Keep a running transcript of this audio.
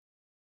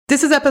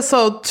This is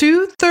episode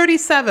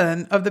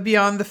 237 of the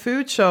Beyond the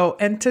Food Show,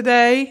 and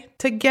today,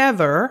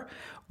 together,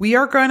 we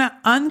are going to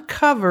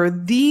uncover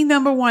the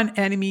number one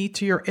enemy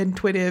to your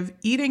intuitive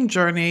eating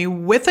journey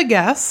with a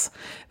guest,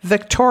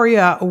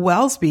 Victoria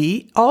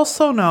Welsby,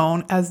 also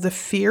known as the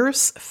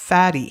Fierce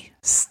Fatty.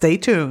 Stay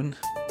tuned.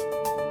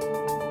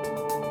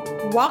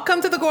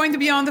 Welcome to the Going to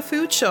Beyond the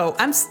Food Show.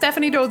 I'm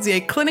Stephanie Dozier,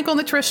 clinical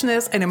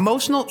nutritionist and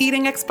emotional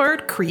eating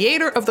expert,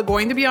 creator of the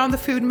Going to Beyond the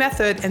Food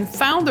method, and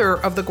founder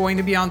of the Going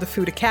to Beyond the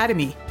Food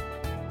Academy.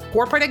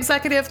 Corporate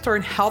executive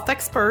turned health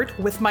expert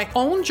with my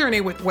own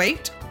journey with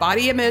weight,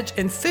 body image,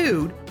 and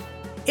food.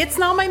 It's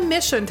now my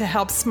mission to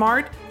help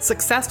smart,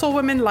 successful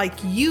women like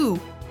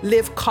you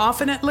live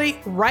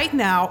confidently right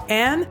now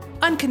and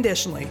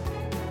unconditionally.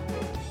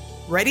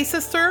 Ready,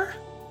 sister?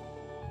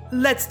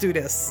 Let's do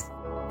this.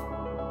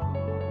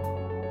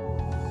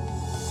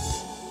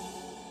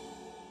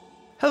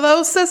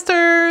 Hello,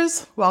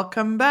 sisters.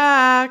 Welcome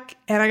back.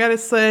 And I got to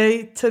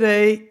say,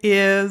 today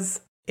is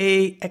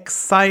an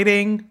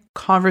exciting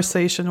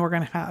conversation we're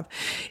going to have.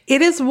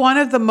 It is one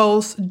of the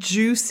most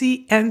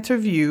juicy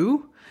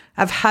interviews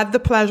I've had the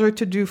pleasure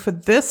to do for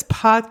this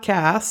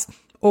podcast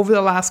over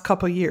the last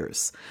couple of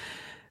years.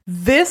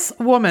 This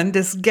woman,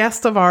 this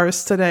guest of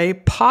ours today,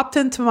 popped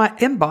into my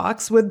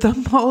inbox with the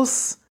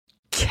most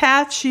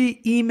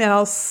catchy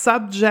email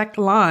subject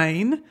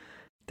line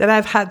that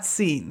I've had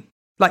seen.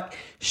 Like,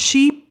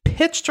 she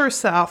pitched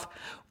herself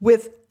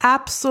with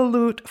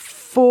absolute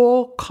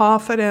full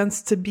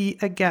confidence to be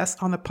a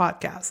guest on the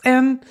podcast.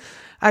 And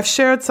I've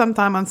shared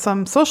sometime on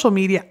some social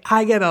media,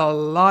 I get a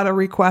lot of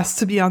requests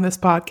to be on this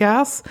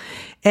podcast.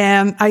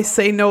 And I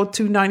say no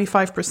to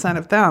 95%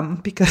 of them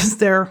because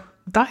they're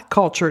diet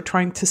culture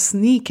trying to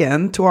sneak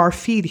into our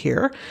feed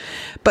here.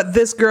 But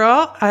this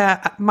girl,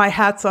 my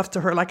hat's off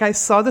to her. Like, I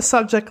saw the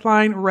subject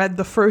line, read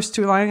the first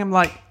two lines. I'm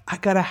like, I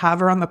got to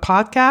have her on the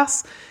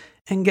podcast.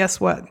 And guess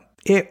what?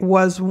 It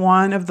was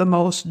one of the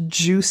most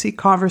juicy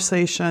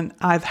conversations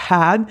I've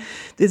had.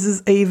 This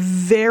is a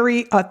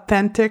very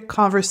authentic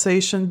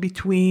conversation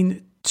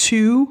between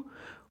two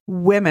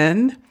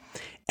women,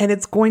 and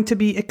it's going to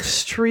be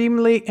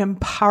extremely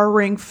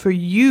empowering for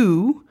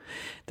you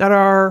that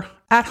are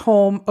at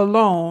home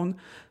alone,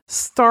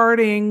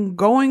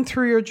 going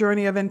through your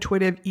journey of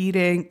intuitive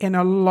eating in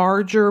a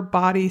larger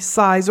body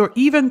size, or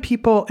even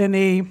people in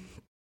a,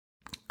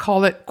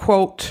 call it,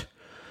 quote,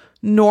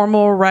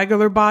 normal,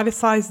 regular body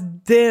size.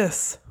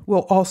 This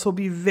will also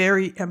be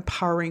very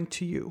empowering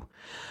to you.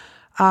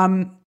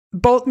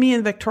 Both me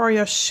and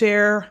Victoria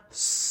share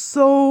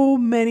so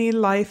many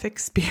life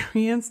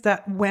experience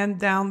that went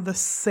down the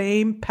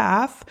same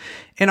path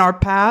in our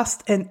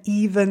past and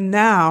even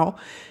now.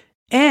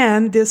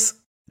 And this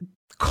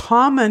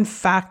common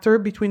factor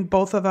between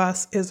both of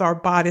us is our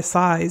body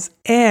size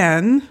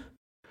and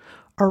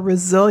our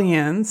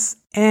resilience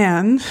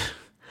and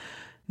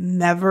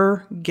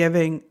never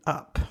giving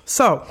up.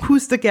 So,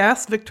 who's the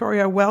guest?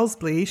 Victoria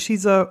Welsby.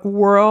 She's a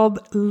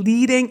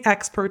world-leading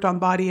expert on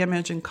body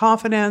image and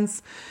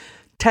confidence,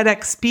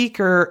 TEDx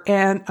speaker,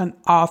 and an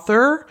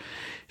author.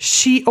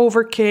 She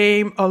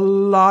overcame a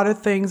lot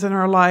of things in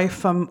her life,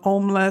 from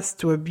homeless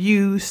to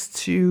abuse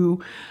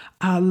to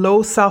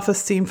low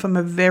self-esteem from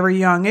a very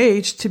young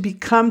age, to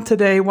become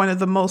today one of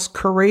the most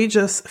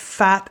courageous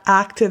fat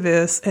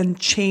activists and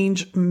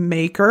change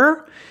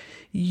maker.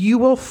 You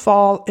will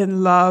fall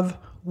in love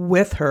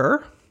with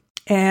her,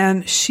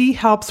 and she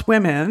helps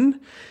women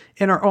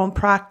in her own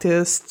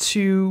practice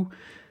to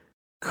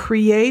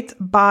create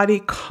body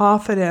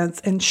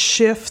confidence and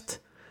shift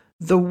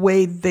the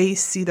way they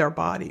see their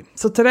body.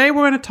 So today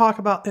we're going to talk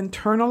about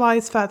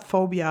internalized fat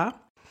phobia,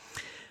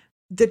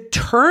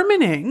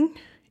 determining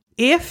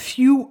if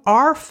you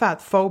are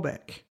fat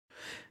phobic.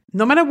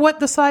 No matter what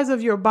the size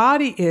of your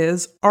body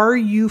is, are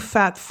you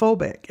fat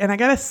phobic? And I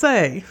gotta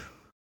say,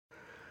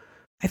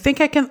 I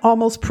think I can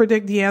almost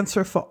predict the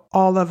answer for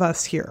all of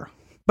us here.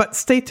 But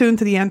stay tuned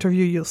to the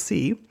interview, you'll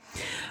see.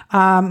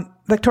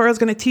 Victoria is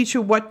going to teach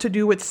you what to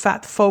do with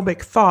fat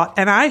phobic thought.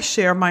 And I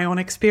share my own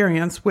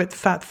experience with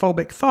fat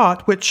phobic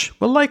thought, which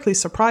will likely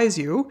surprise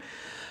you.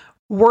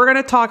 We're going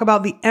to talk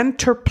about the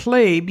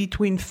interplay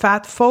between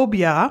fat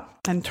phobia,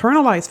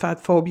 internalized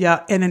fat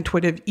phobia, and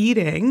intuitive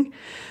eating.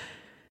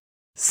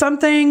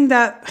 Something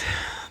that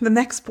the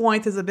next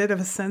point is a bit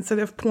of a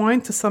sensitive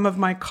point to some of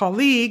my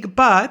colleagues,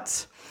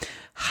 but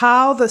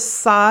how the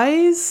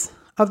size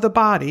of the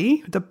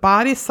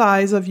body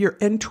size of your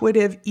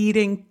intuitive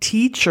eating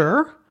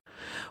teacher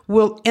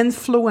will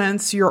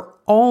influence your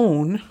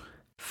own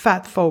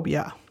fat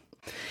phobia.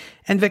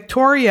 And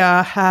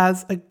Victoria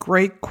has a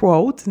great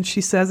quote, and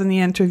she says in the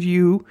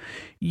interview,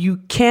 "You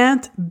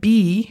can't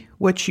be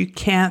what you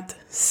can't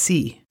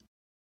see."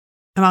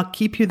 And I'll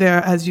keep you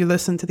there as you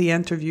listen to the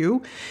interview.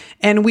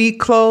 And we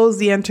close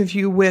the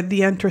interview with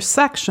the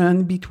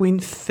intersection between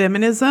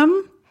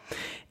feminism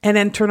and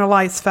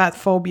internalized fat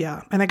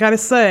phobia. And I got to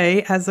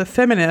say, as a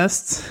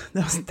feminist,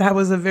 that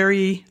was a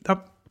very,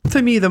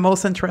 to me, the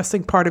most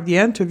interesting part of the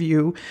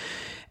interview.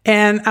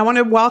 And I want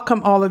to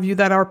welcome all of you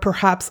that are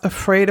perhaps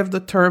afraid of the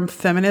term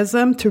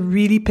feminism to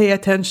really pay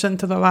attention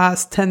to the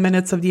last 10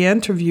 minutes of the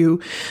interview,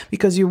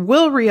 because you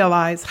will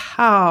realize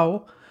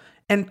how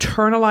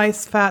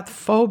internalized fat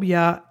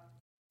phobia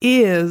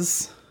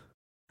is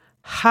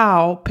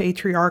how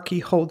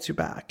patriarchy holds you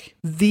back.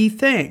 The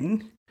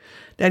thing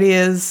that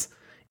is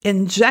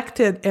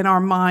injected in our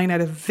mind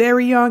at a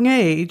very young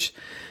age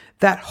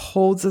that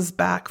holds us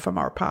back from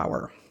our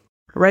power.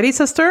 Ready,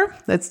 sister?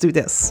 Let's do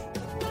this.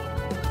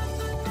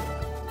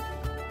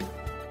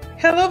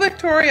 Hello,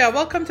 Victoria.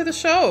 Welcome to the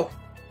show.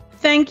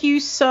 Thank you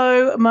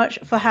so much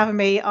for having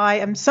me. I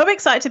am so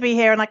excited to be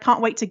here, and I can't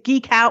wait to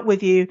geek out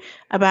with you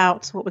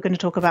about what we're going to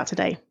talk about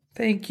today.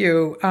 Thank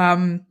you.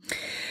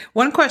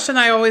 One question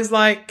I always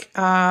like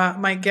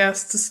my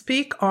guests to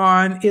speak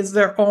on is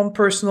their own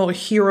personal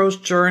hero's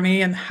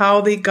journey and how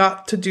they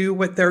got to do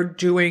what they're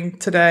doing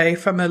today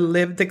from a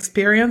lived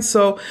experience.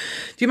 So do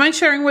you mind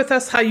sharing with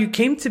us how you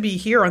came to be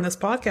here on this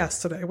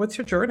podcast today? What's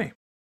your journey?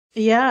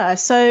 Yeah,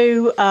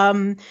 so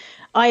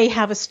I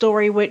have a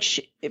story which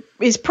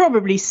is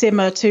probably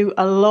similar to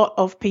a lot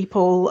of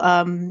people,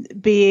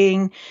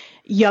 being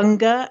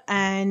younger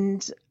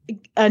and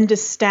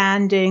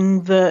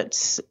understanding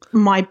that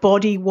my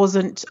body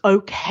wasn't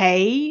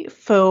okay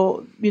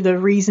for the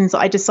reasons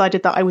I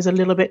decided that I was a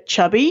little bit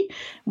chubby.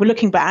 Well,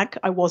 looking back,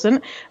 I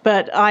wasn't,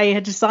 but I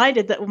had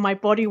decided that my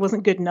body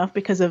wasn't good enough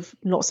because of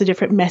lots of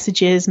different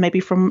messages,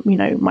 maybe from,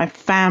 my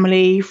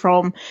family,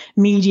 from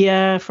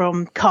media,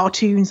 from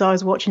cartoons I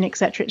was watching, et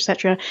cetera, et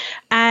cetera.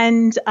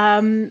 And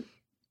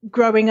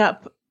growing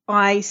up,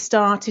 I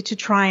started to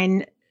try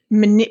and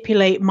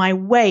manipulate my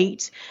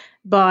weight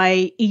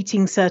by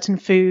eating certain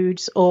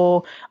foods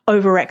or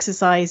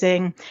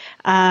over-exercising,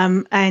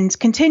 and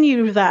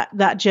continued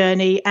that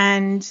journey,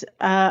 and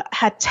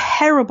had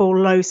terrible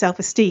low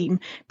self-esteem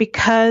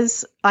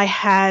because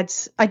I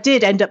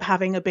did end up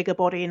having a bigger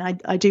body, and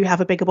I do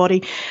have a bigger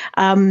body.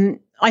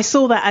 I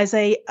saw that as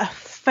a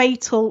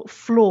fatal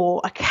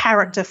flaw, a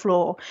character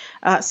flaw,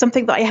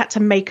 something that I had to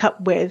make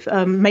up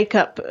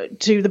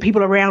to the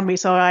people around me.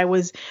 So I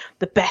was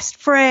the best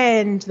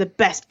friend, the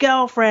best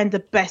girlfriend, the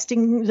best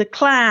in the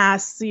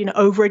class,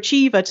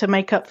 overachiever, to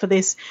make up for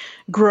this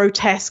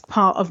grotesque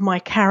part of my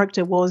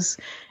character was,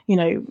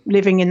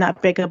 living in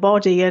that bigger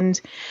body.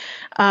 And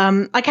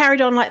I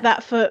carried on like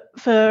that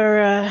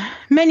for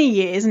many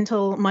years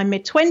until my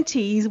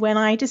mid-20s, when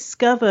I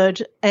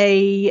discovered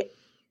a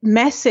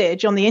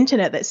message on the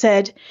internet that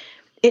said,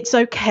 it's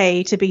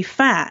okay to be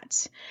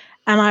fat.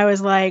 And I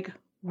was like,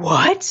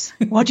 what?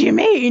 What do you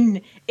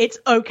mean? It's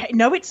okay.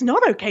 No, it's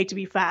not okay to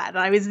be fat.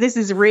 This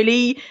is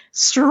really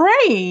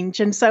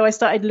strange. And so I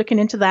started looking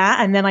into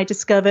that. And then I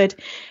discovered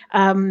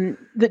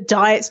that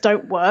diets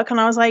don't work. And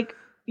I was like,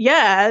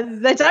 yeah,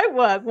 they don't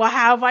work. Well,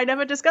 how have I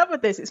never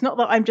discovered this? It's not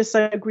that I'm just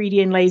so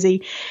greedy and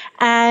lazy.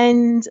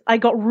 And I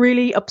got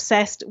really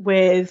obsessed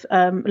with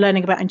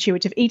learning about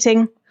intuitive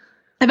eating.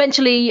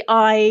 Eventually,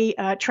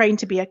 I trained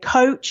to be a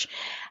coach,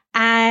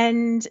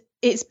 and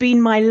it's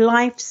been my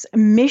life's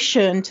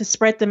mission to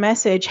spread the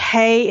message,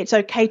 hey, it's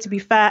okay to be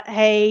fat.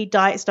 Hey,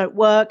 diets don't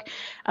work.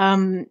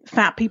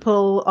 Fat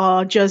people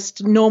are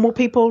just normal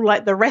people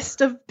like the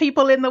rest of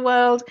people in the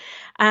world.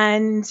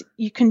 And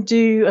you can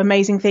do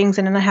amazing things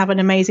and have an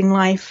amazing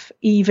life,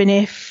 even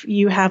if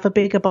you have a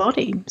bigger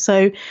body.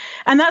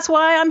 And that's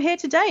why I'm here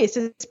today, is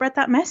to spread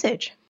that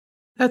message.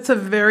 That's a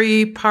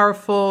very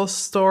powerful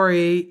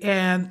story,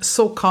 and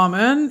so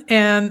common,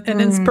 and an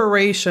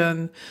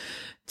inspiration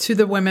to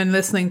the women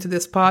listening to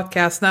this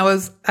podcast. Now,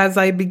 as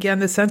I began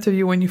this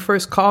interview, when you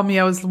first called me,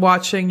 I was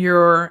watching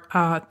your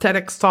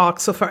TEDx talk.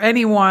 So for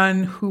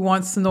anyone who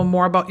wants to know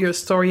more about your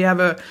story, you have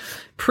a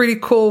pretty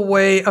cool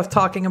way of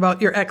talking about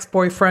your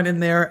ex-boyfriend in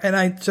there, and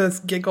I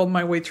just giggled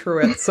my way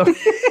through it. So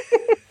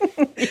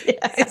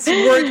It's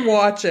worth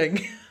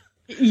watching.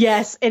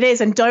 Yes, it is.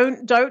 And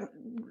don't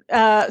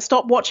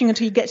stop watching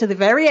until you get to the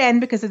very end,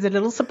 because there's a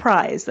little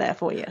surprise there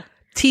for you.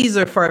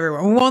 Teaser for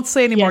everyone. We won't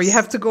say anymore. Yes. You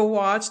have to go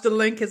watch. The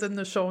link is in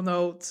the show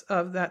notes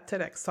of that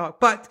TEDx talk.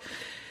 But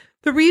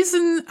the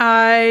reason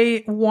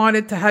I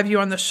wanted to have you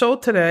on the show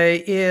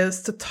today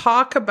is to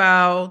talk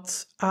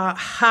about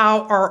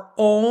how our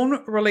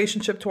own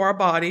relationship to our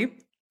body,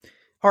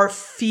 our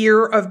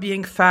fear of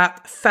being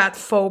fat, fat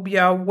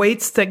phobia,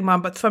 weight stigma,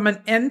 but from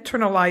an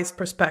internalized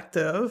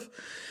perspective,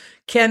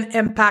 can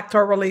impact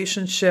our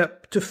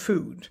relationship to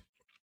food.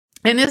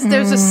 And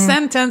there's a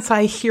sentence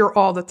I hear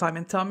all the time,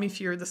 and tell me if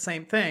you're the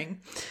same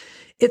thing.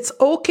 It's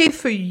okay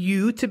for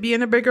you to be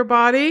in a bigger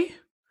body,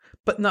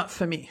 but not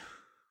for me.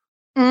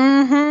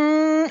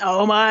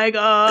 Oh my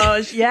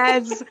gosh.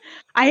 Yes.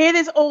 I hear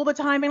this all the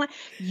time. Being like,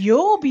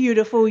 you're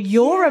beautiful,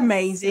 you're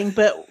amazing,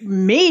 but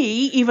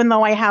me, even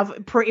though I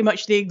have pretty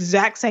much the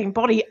exact same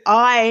body,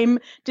 I'm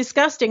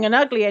disgusting and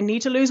ugly and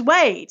need to lose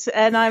weight.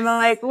 And I'm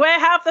like, we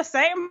have the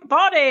same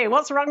body.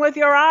 What's wrong with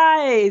your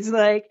eyes?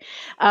 Like,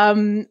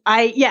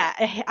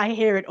 I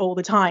hear it all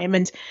the time.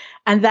 And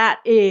that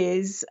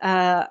is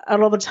a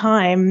lot of the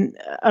time,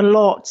 a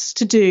lot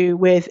to do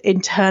with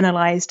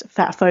internalized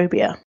fat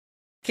phobia.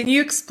 Can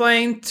you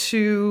explain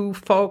to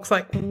folks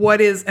like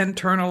what is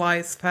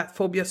internalized fat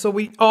phobia? So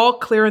we all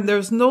clear, and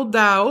there's no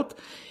doubt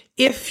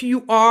if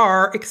you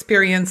are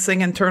experiencing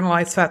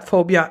internalized fat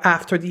phobia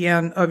after the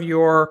end of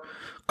your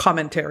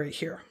commentary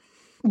here.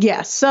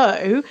 Yeah,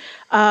 so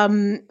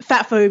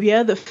fat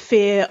phobia, the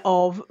fear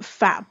of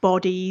fat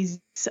bodies,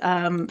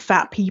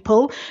 fat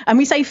people. And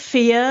we say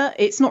fear,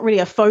 it's not really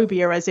a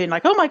phobia as in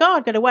like, oh my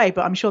God, get away.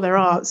 But I'm sure there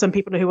are some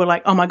people who are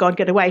like, oh my God,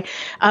 get away.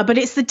 But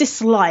it's the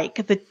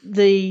dislike,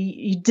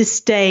 the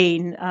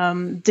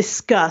disdain,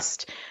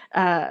 disgust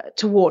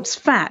towards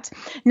fat.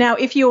 Now,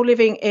 if you're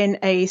living in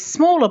a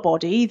smaller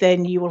body,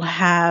 then you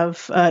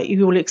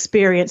will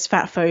experience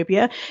fat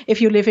phobia.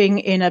 If you're living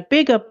in a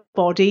bigger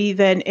body,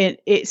 then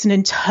it's an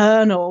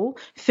internal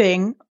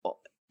thing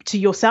to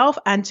yourself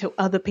and to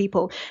other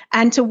people.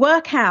 And to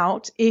work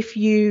out if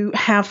you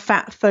have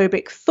fat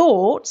phobic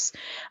thoughts,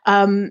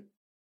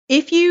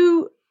 if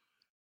you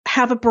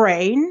have a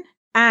brain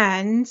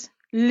and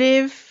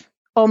live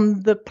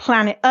on the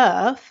planet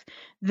Earth,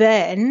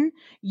 then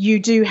you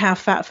do have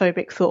fat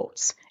phobic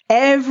thoughts.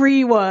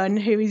 Everyone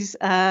who's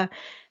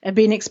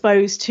been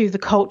exposed to the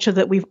culture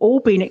that we've all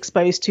been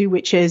exposed to,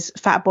 which is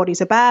fat bodies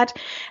are bad,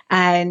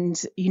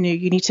 and you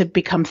need to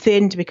become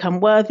thin to become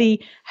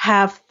worthy,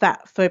 have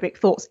fat phobic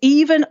thoughts.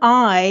 Even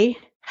I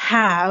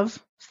have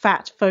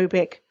fat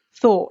phobic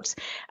thoughts.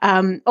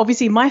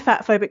 Obviously, my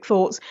fat phobic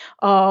thoughts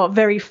are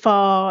very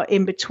far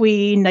in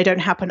between. They don't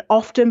happen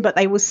often, but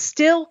they will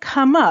still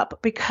come up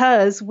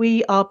because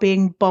we are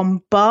being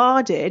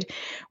bombarded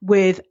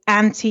with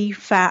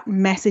anti-fat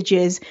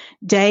messages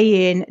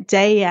day in,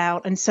 day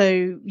out. And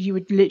so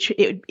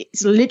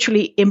it's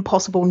literally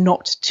impossible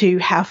not to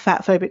have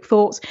fat phobic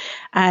thoughts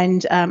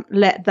and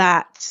let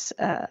that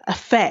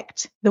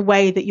affect the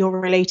way that you're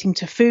relating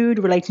to food,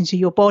 relating to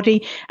your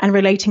body, and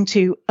relating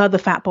to other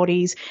fat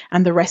bodies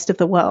and the rest of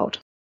the world.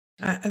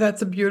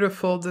 That's a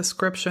beautiful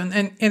description.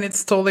 And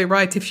it's totally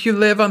right. If you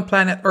live on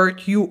planet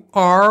Earth, you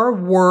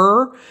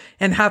were,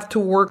 and have to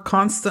work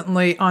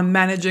constantly on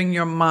managing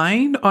your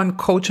mind, on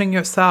coaching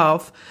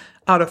yourself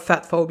out of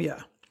fat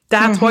phobia.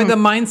 That's why the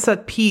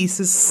mindset piece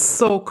is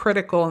so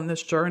critical in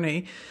this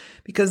journey,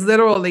 because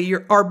literally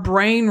our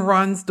brain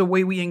runs the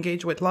way we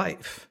engage with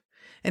life.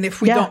 And if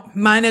we don't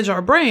manage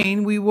our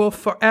brain, we will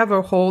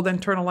forever hold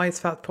internalized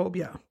fat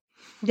phobia.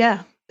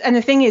 Yeah. And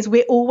the thing is,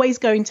 we're always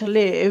going to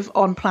live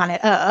on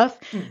planet Earth,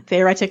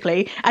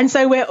 theoretically. And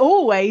so we're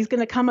always going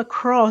to come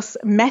across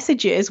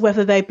messages,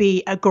 whether they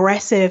be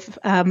aggressive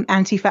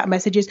anti-fat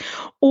messages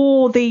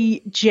or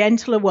the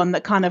gentler one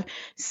that kind of,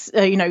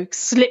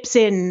 slips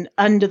in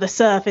under the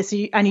surface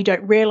and you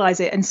don't realize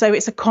it. And so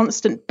it's a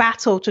constant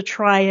battle to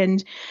try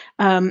and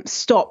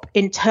stop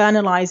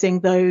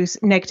internalizing those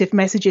negative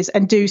messages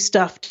and do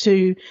stuff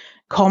to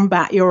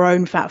combat your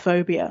own fat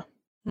phobia.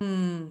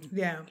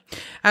 Yeah.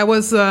 I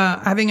was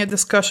having a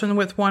discussion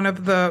with one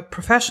of the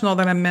professional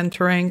that I'm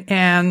mentoring,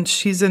 and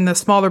she's in the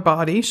smaller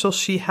body. So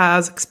she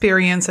has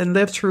experience and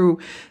lived through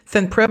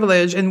thin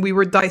privilege, and we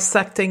were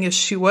dissecting if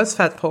she was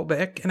fat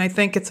phobic. And I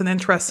think it's an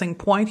interesting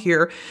point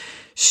here.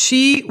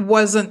 She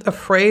wasn't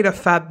afraid of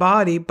fat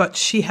body, but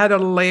she had a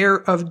layer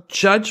of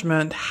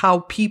judgment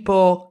how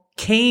people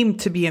came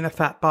to be in a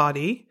fat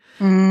body.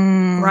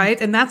 Right?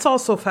 And that's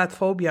also fat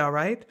phobia,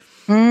 right?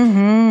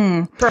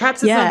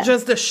 Perhaps it's not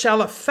just the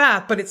shell of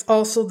fat, but it's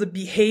also the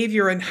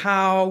behavior and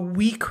how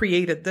we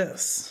created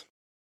this.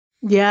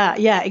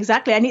 Yeah,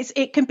 exactly. And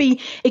it could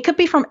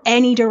be from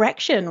any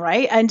direction,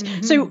 right?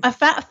 And so a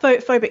fat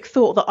phobic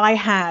thought that I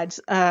had,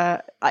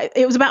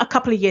 it was about a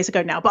couple of years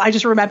ago now, but I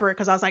just remember it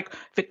because I was like,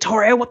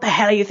 Victoria, what the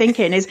hell are you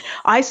thinking? Is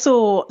I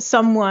saw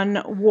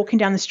someone walking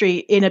down the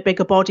street in a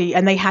bigger body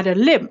and they had a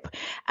limp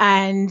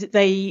and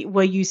they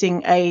were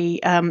using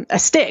a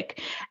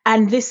stick.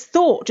 And this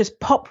thought just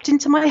popped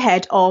into my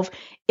head of,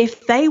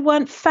 if they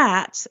weren't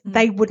fat,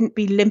 they wouldn't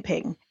be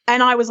limping.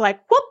 And I was like,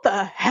 what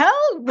the hell?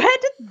 Where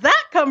did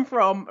that come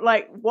from?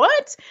 Like,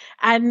 what?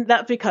 And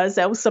that's because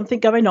there was something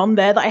going on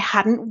there that I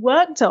hadn't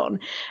worked on.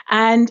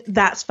 And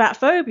that's fat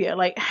phobia.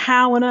 Like,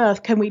 how on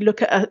earth can we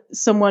look at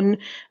someone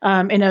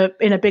in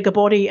a bigger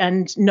body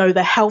and know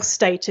their health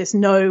status,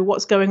 know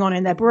what's going on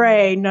in their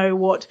brain, know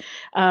what,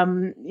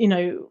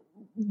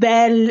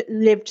 their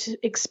lived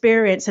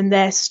experience and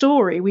their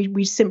story?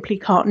 We simply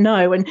can't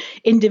know. And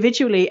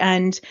individually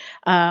and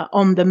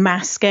on the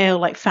mass scale,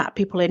 like fat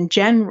people in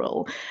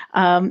general,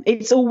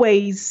 it's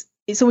always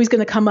going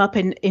to come up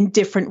in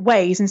different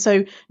ways. And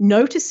so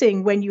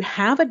noticing when you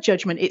have a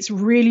judgment, it's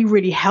really,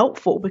 really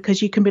helpful,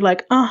 because you can be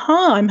like,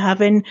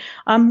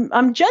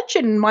 I'm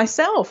judging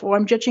myself, or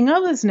I'm judging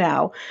others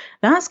now.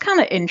 That's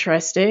kind of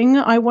interesting.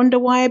 I wonder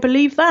why I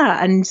believe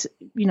that. And,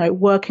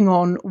 working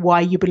on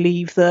why you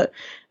believe that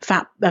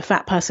a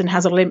fat person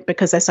has a limp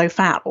because they're so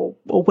fat, or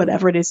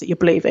whatever it is that you're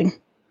believing.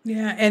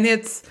 Yeah. And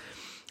it's,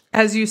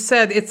 as you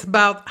said, it's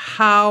about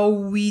how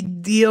we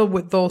deal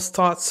with those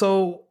thoughts.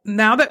 So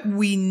now that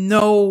we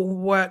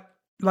know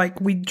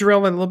we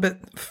drill a little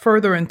bit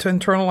further into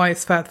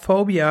internalized fat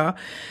phobia,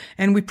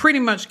 and we pretty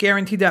much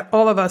guarantee that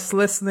all of us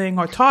listening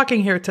or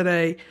talking here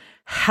today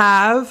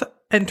have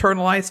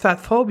internalized fat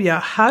phobia,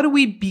 how do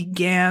we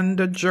begin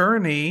the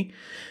journey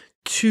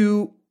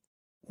to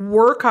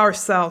work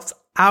ourselves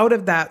out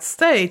of that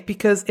state?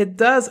 Because it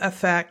does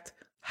affect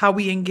how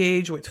we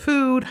engage with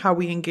food, how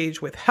we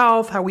engage with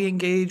health, how we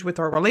engage with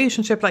our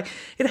relationship. Like,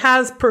 it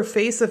has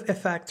pervasive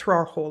effect through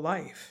our whole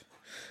life.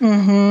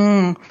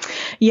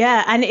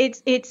 Yeah, and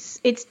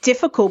it's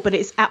difficult, but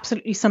it's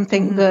absolutely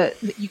something that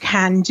you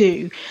can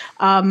do.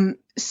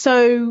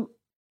 So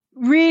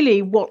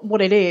really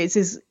what it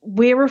is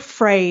we're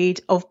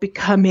afraid of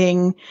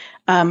becoming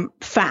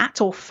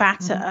fat or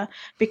fatter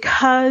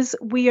because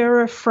we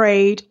are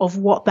afraid of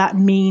what that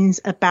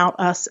means about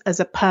us as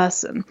a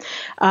person.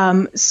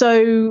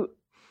 So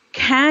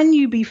can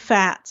you be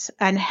fat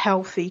and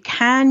healthy?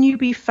 Can you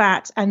be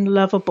fat and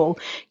lovable?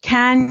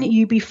 Can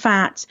you be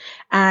fat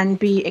and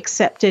be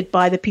accepted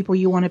by the people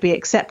you want to be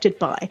accepted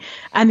by?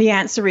 And the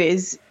answer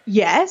is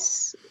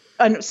yes,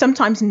 and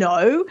sometimes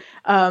no,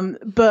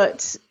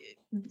 but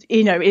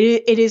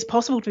it is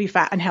possible to be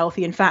fat and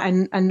healthy and fat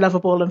and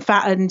lovable and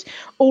fat and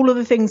all of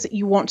the things that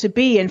you want to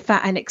be and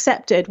fat and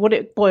accepted. What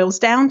it boils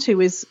down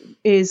to is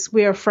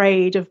we're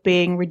afraid of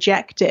being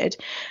rejected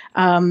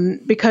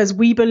because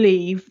we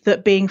believe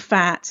that being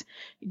fat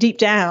deep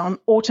down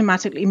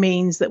automatically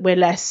means that we're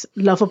less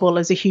lovable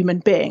as a human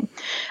being.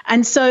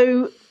 And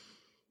so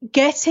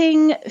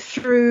getting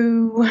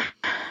through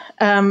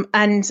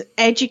and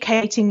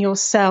educating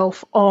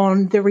yourself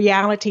on the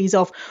realities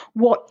of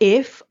what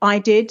if I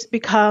did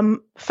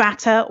become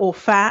fatter or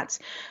fat,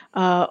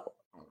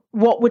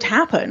 what would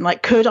happen?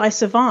 Like, could I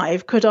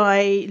survive? Could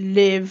I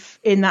live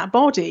in that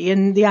body?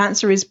 And the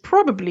answer is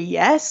probably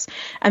yes.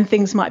 And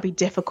things might be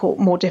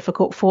more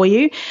difficult for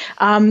you.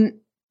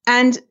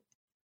 And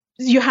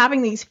you're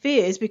having these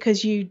fears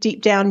because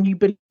deep down you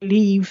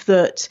believe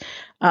that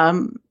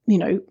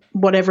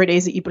whatever it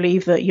is that you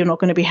believe, that you're not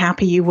going to be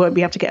happy, you won't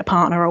be able to get a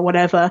partner or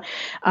whatever.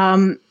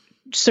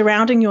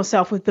 Surrounding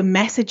yourself with the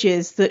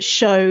messages that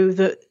show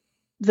that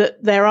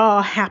there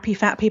are happy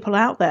fat people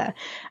out there,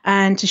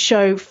 and to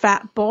show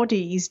fat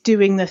bodies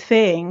doing the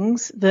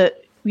things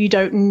that you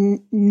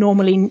don't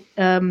normally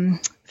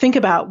think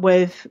about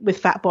with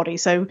fat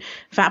bodies. So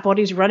fat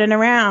bodies running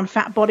around,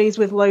 fat bodies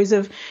with loads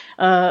of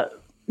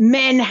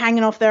men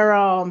hanging off their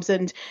arms,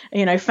 and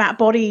fat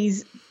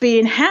bodies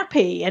being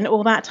happy and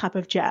all that type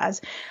of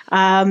jazz.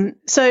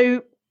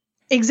 So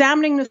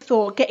examining the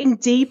thought, getting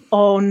deep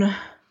on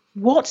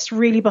what's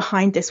really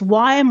behind this.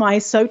 Why am I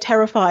so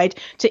terrified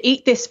to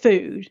eat this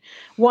food?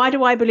 Why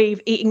do I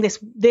believe eating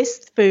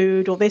this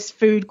food or this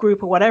food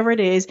group or whatever it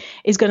is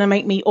going to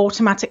make me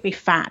automatically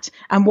fat?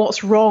 And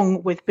what's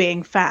wrong with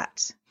being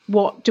fat?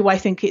 What do I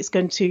think it's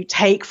going to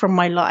take from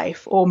my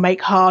life or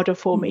make harder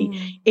for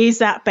me? Is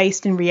that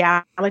based in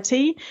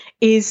reality?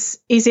 Is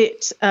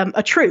it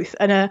a truth?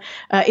 And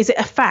is it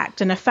a fact?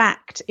 And a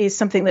fact is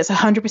something that's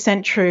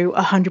 100% true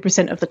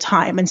 100% of the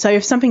time. And so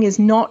if something is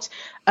not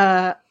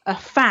a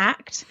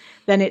fact,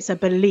 then it's a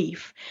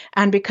belief.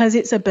 And because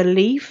it's a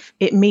belief,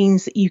 it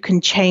means that you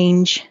can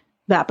change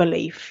that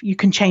belief. You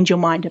can change your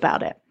mind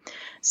about it.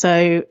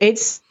 So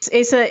it's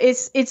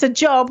a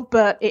job,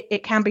 but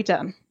it can be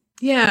done.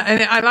 Yeah,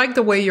 and I like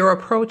the way you're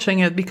approaching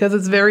it, because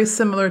it's very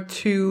similar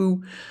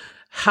to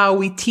how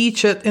we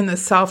teach it in the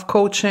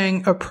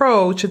self-coaching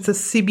approach. It's a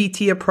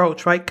CBT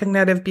approach, right?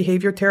 Cognitive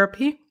behavior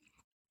therapy.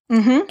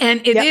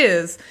 And it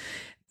is.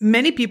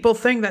 Many people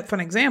think that, for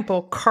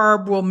example,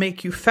 carb will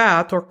make you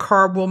fat or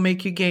carb will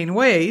make you gain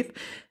weight.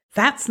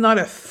 That's not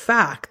a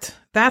fact.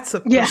 That's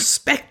a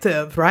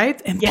perspective,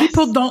 right? And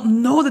people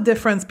don't know the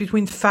difference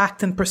between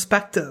fact and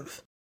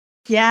perspective.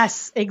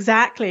 Yes,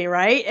 exactly,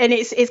 right? And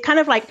it's kind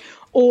of like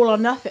all or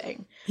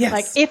nothing. Yes.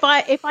 Like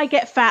if I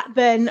get fat,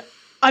 then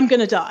I'm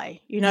gonna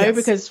die,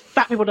 because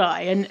fat people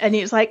die. And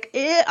it's like,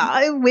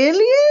 will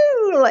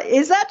you? Like,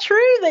 is that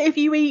true that if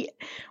you eat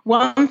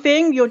one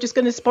thing, you're just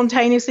gonna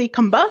spontaneously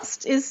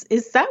combust?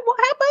 Is that what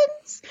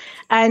happens?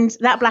 And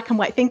that black and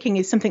white thinking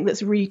is something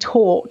that's really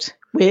taught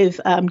with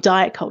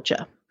diet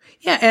culture.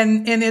 Yeah,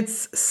 and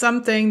it's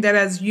something that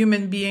as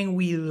human being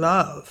we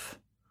love.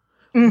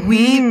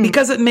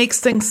 Because it makes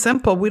things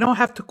simple. We don't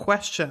have to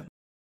question.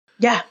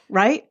 Yeah,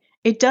 right.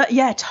 It does.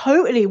 Yeah,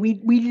 totally.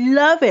 We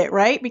love it,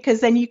 right?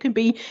 Because then you can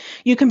be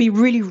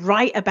really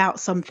right about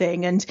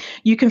something, and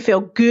you can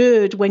feel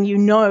good when you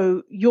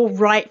know you're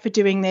right for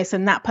doing this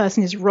and that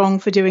person is wrong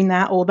for doing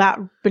that, or that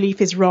belief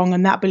is wrong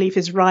and that belief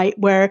is right.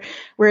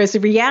 Whereas the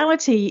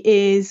reality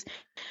is,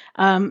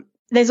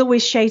 there's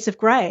always shades of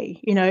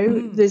gray.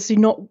 There's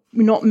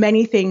not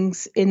many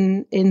things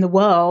in the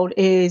world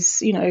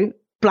is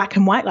black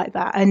and white like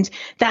that, and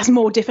that's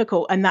more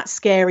difficult, and that's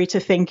scary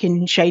to think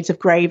in shades of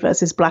gray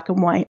versus black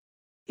and white.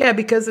 Yeah,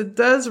 because it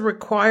does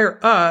require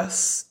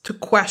us to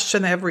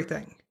question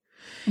everything.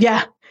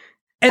 Yeah.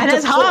 And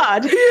it's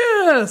hard.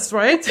 Yes,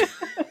 right?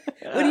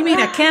 What do you mean?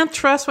 I can't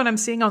trust what I'm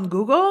seeing on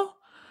Google?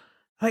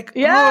 Like,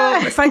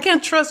 if I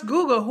can't trust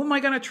Google, who am I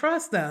going to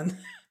trust then?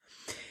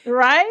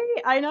 Right?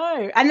 I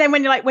know. And then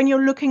when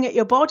you're looking at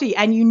your body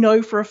and you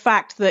know for a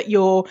fact that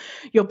your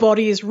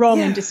body is wrong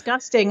and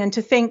disgusting, and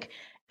to think,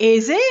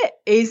 is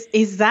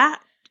that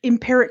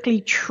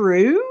empirically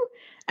true,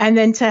 and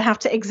then to have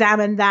to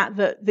examine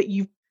that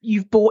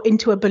you've bought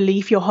into a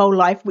belief your whole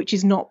life which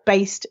is not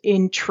based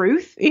in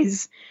truth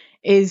is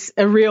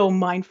a real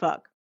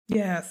mindfuck.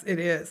 Yes, it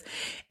is.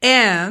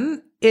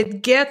 And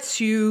it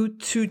gets you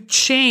to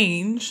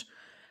change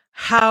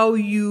how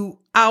you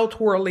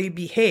outwardly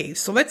behave.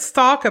 So let's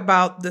talk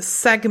about the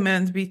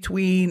segment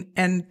between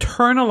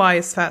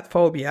internalized fat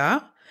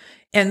phobia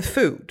and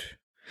food,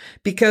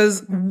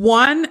 because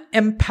one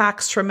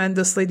impacts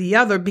tremendously the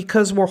other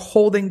because we're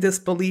holding this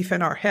belief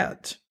in our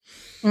head.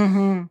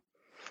 Mm-hmm.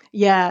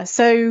 Yeah.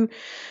 So,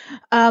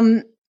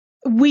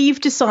 we've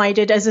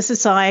decided as a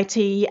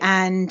society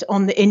and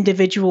on the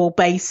individual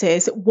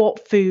basis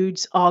what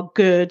foods are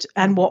good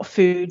and what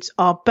foods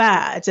are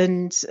bad.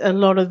 And a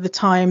lot of the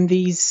time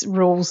these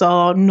rules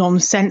are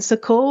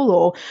nonsensical,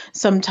 or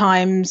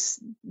sometimes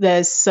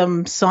there's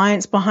some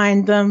science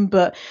behind them.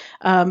 But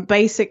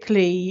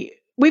basically,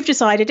 we've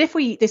decided if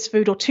we eat this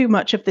food or too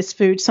much of this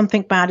food,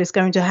 something bad is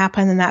going to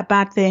happen. And that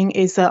bad thing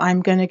is that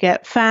I'm going to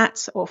get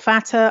fat or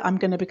fatter, I'm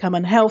going to become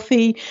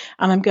unhealthy,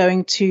 and I'm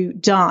going to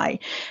die.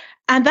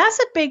 And that's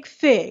a big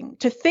thing,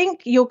 to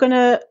think you're going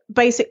to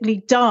basically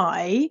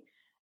die,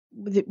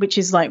 which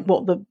is like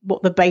what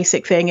the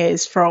basic thing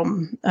is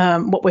from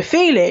what we're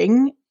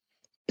feeling,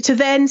 to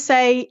then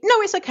say,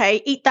 no, it's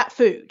okay, eat that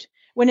food.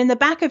 When in the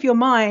back of your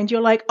mind,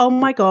 you're like, oh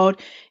my God,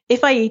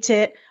 if I eat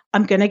it,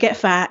 I'm going to get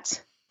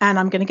fat and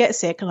I'm going to get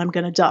sick and I'm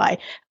going to die.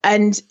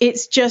 And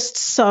it's just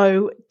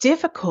so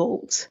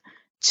difficult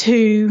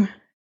to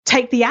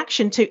take the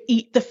action to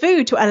eat the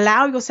food, to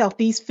allow yourself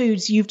these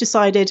foods you've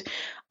decided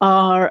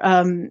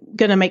are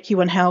going to make you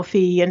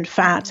unhealthy and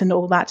fat and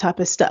all that type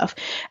of stuff.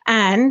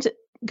 And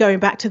going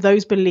back to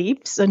those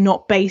beliefs are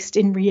not based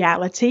in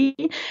reality.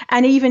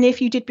 And even if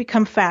you did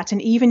become fat,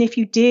 and even if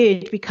you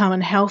did become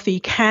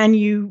unhealthy, can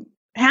you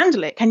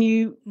handle it? Can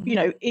you,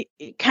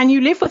 can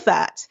you live with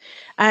that?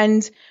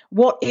 And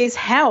what is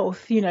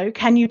health?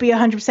 Can you be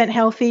 100%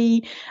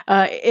 healthy?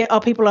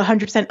 Are people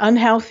 100%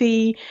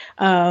 unhealthy?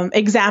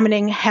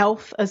 Examining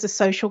health as a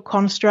social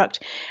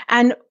construct.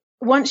 And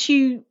once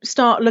you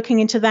start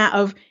looking into that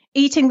of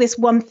eating this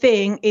one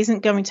thing isn't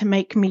going to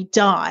make me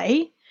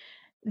die,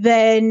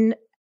 then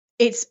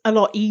it's a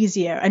lot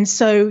easier. And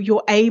so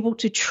you're able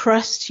to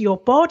trust your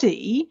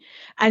body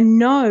and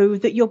know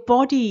that your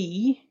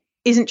body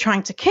isn't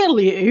trying to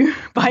kill you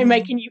by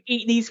making you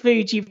eat these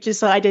foods you've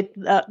decided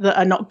that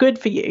are not good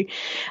for you.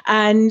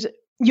 And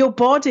your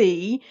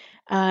body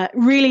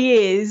really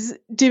is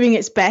doing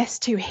its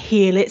best to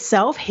heal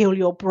itself, heal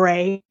your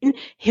brain,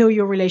 heal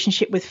your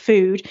relationship with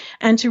food,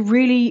 and to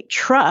really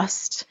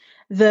trust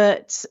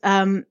that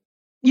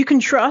you can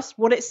trust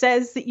what it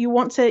says that you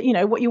want to,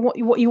 what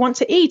you want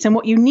to eat and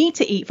what you need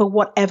to eat for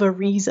whatever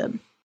reason.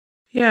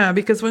 Yeah,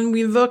 because when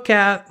we look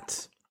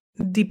at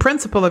the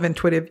principle of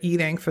intuitive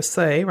eating, for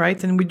say,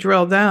 right, and we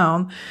drill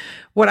down,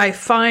 what I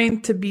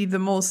find to be the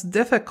most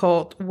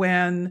difficult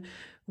when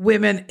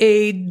women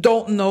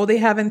don't know they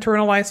have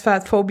internalized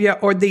fat phobia,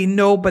 or they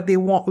know but they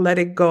won't let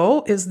it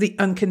go, is the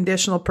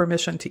unconditional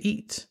permission to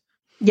eat.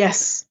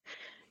 Yes.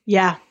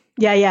 Yeah.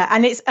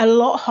 And it's a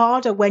lot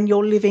harder when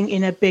you're living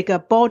in a bigger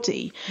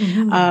body.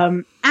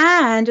 Mm-hmm.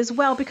 And as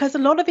well, because a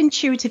lot of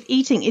intuitive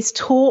eating is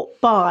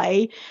taught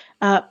by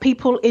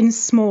people in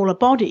smaller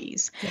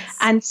bodies. Yes.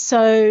 And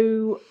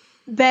so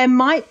there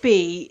might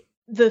be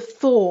the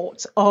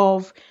thought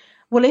of,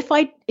 well, if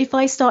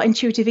I start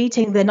intuitive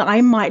eating, then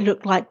I might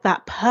look like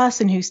that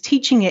person who's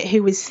teaching it,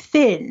 who is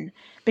thin,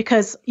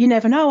 because you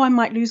never know, I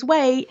might lose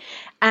weight.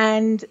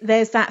 And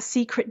there's that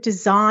secret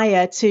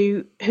desire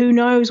to, who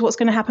knows what's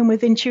going to happen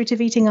with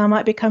intuitive eating? I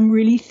might become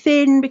really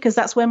thin because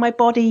that's where my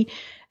body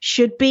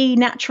should be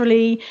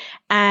naturally.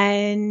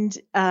 And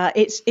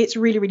it's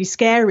really, really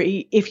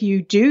scary if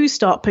you do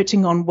start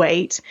putting on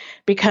weight,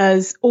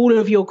 because all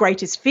of your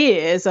greatest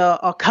fears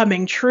are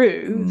coming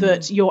true,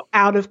 that you're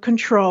out of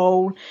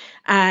control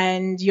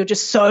and you're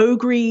just so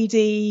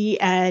greedy.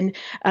 And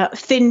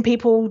thin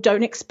people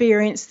don't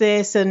experience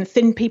this, and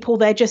thin people,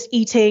 they're just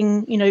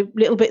eating,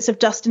 little bits of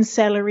dust and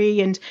celery.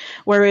 And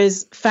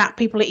whereas fat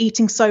people are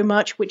eating so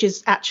much, which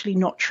is actually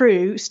not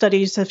true.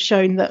 Studies have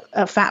shown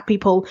that fat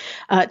people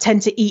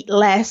tend to eat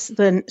less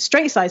than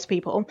straight-sized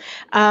people.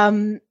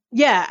 And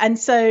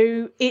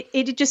so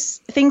it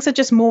just, things are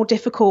just more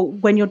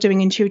difficult when you're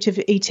doing intuitive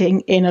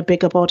eating in a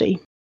bigger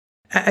body.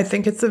 I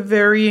think it's a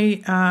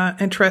very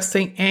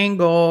interesting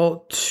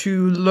angle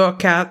to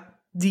look at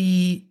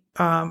the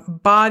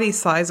body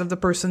size of the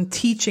person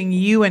teaching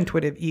you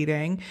intuitive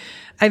eating.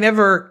 I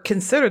never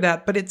considered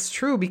that, but it's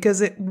true,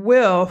 because it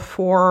will,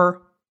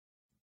 for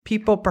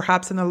people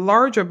perhaps in a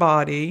larger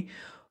body,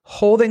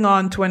 holding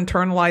on to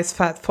internalized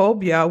fat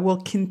phobia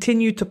will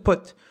continue to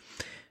put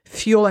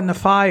fuel in the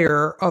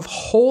fire of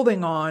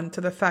holding on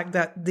to the fact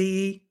that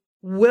they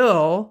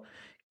will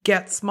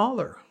get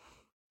smaller.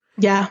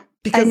 Yeah.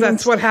 Because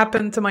that's what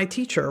happened to my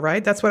teacher,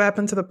 right? That's what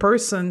happened to the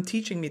person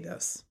teaching me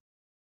this.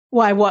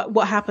 Why?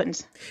 What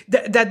happened?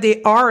 That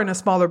they are in a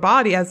smaller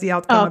body as the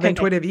outcome of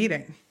intuitive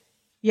eating.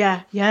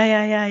 Yeah.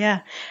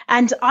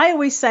 And I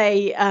always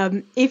say,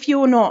 if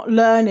you're not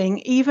learning,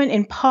 even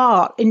in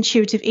part,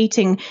 intuitive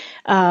eating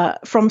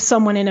from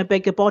someone in a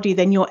bigger body,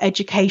 then your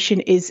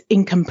education is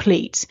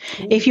incomplete.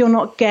 Ooh. If you're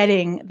not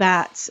getting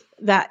that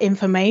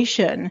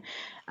information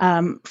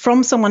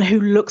from someone who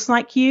looks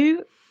like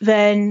you,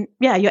 then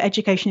your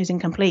education is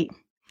incomplete.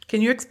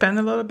 Can you expand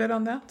a little bit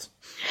on that?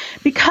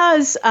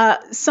 Because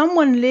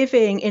someone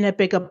living in a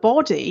bigger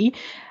body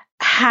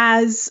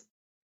has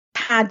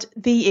had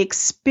the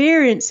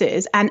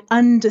experiences and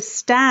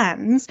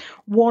understands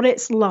what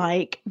it's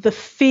like, the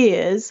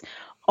fears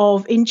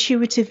of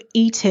intuitive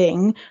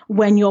eating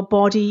when your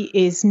body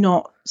is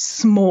not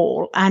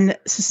small and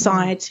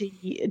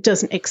society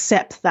doesn't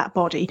accept that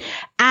body,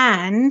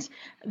 and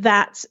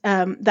that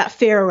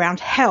fear around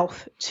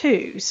health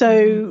too.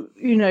 So,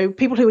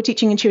 people who are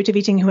teaching intuitive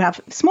eating who have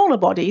smaller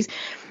bodies,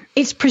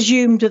 it's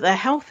presumed that they're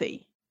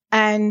healthy.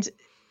 And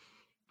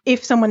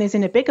if someone is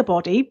in a bigger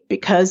body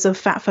because of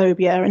fat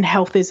phobia and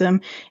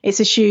healthism, it's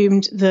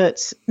assumed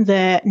that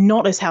they're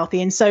not as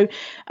healthy. And so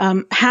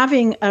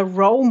having a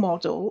role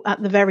model,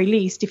 at the very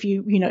least, if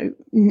you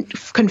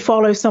can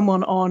follow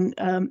someone on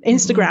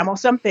Instagram or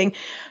something,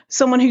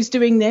 someone who's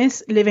doing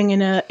this, living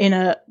in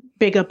a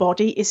bigger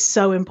body, is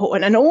so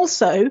important. And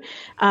also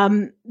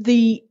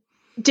the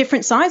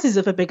different sizes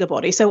of a bigger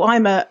body. So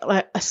I'm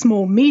a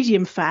small,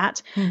 medium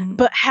fat,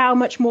 but how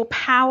much more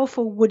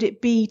powerful would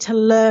it be to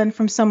learn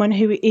from someone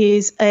who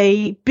is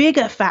a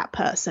bigger fat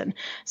person,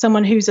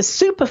 someone who's a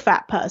super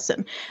fat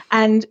person,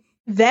 and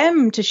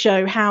them to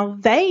show how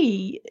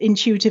they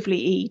intuitively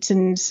eat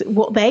and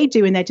what they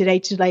do in their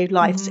day-to-day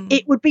lives.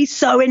 It would be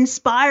so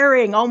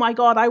inspiring. Oh my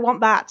God, I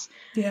want that.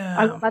 Yeah.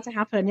 I want that to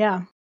happen.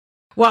 Yeah.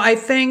 Well, I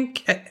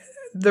think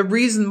the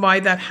reason why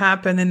that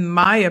happened, in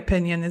my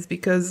opinion, is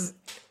because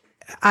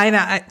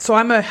so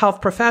I'm a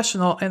health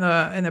professional in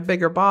a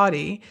bigger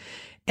body.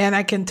 And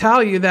I can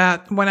tell you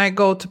that when I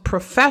go to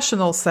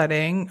professional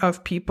setting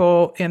of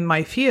people in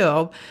my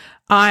field,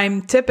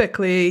 I'm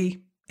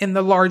typically in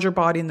the larger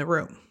body in the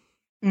room.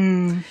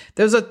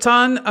 There's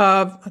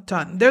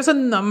there's a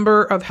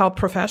number of health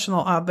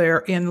professionals out there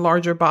in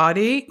larger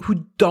body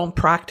who don't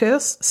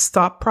practice,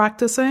 stop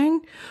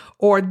practicing,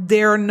 or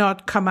dare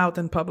not come out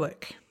in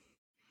public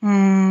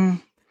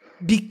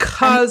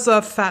because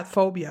of fat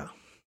phobia.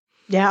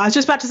 Yeah, I was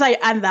just about to say,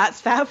 and that's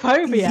fat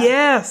phobia.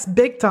 Yes,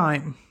 big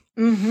time.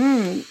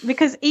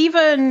 Because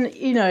even,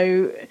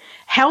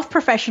 health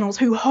professionals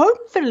who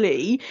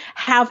hopefully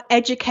have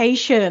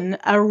education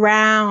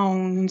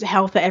around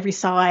health at every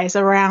size,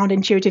 around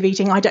intuitive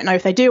eating, I don't know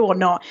if they do or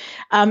not,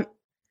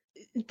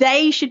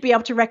 they should be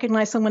able to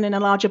recognize someone in a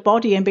larger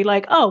body and be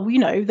like, oh,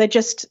 they're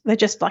just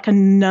like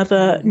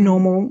another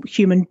normal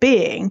human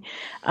being.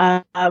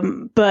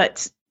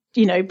 But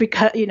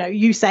because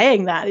you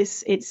saying that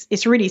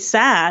it's really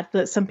sad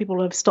that some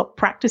people have stopped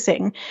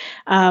practicing.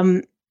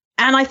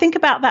 And I think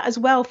about that as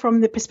well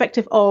from the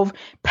perspective of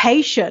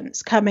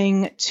patients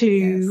coming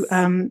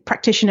to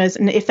practitioners,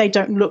 and if they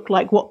don't look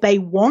like what they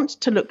want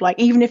to look like,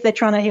 even if they're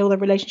trying to heal their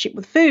relationship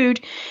with food,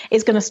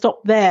 it's going to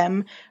stop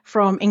them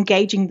from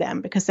engaging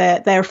them because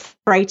they're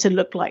afraid to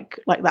look like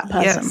that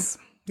person. Yes.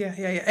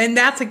 Yeah. And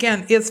that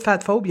again is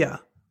fat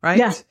phobia, right?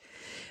 Yeah.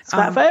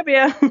 Fat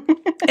phobia.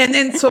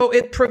 and so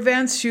it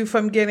prevents you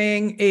from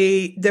getting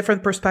a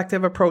different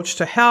perspective approach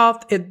to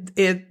health.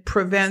 It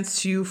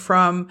prevents you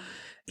from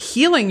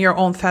healing your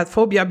own fat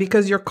phobia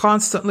because you're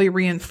constantly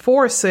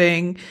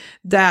reinforcing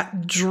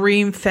that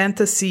dream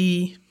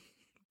fantasy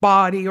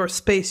body or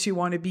space you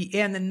want to be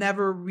in and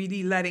never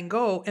really letting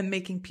go and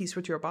making peace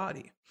with your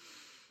body.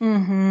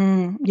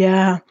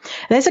 Yeah.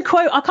 There's a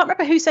quote, I can't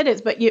remember who said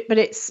it, but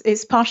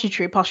it's partially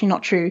true, partially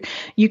not true.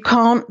 You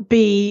can't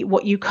be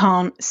what you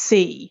can't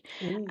see.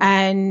 Ooh.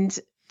 And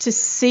to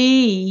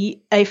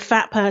see a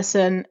fat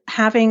person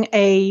having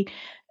a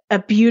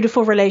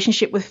beautiful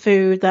relationship with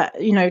food, that,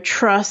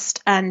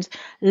 trust and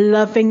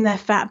loving their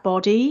fat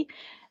body,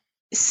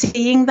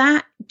 seeing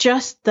that,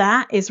 just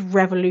that is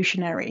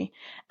revolutionary.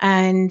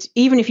 And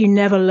even if you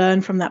never learn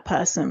from that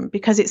person,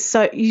 because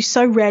you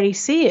so rarely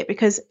see it,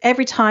 because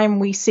every time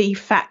we see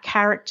fat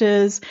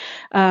characters,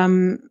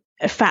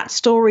 fat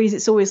stories,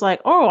 it's always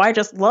like, oh, I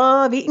just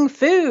love eating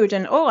food,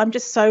 and oh, I'm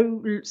just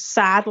so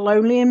sad,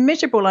 lonely, and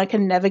miserable, I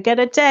can never get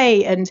a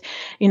day, and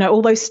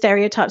all those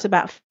stereotypes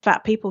about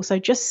fat people. So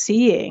just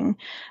seeing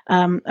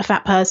a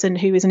fat person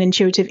who is an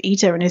intuitive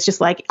eater and is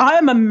just like,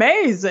 I'm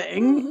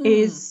amazing,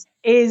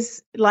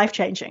 is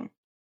life-changing.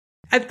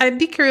 I'd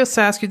be curious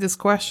to ask you this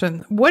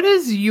question. What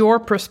is your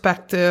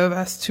perspective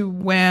as to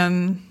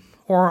when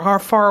or how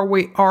far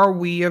away are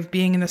we of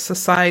being in a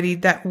society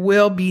that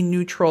will be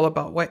neutral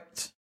about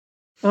weight?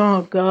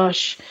 Oh,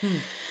 gosh.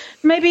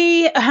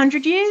 Maybe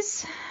 100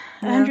 years?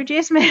 100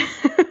 years,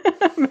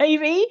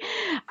 maybe.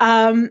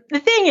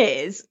 The thing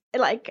is,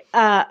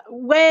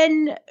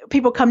 when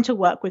people come to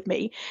work with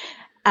me,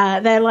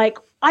 they're like,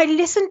 I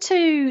listened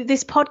to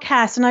this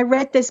podcast and I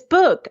read this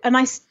book and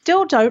I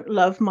still don't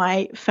love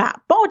my fat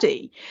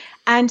body.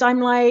 And I'm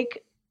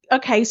like,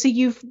 okay, so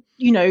you've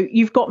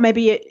got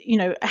maybe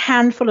a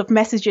handful of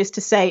messages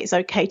to say it's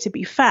okay to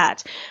be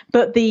fat,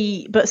 but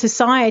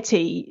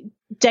society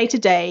day to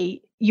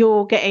day,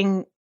 you're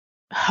getting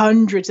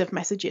hundreds of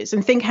messages,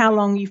 and think how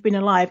long you've been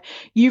alive.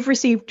 You've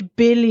received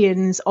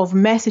billions of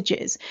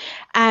messages,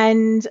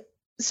 and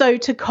so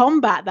to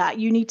combat that,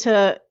 you need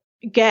to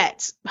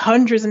get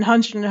hundreds and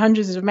hundreds and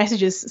hundreds of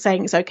messages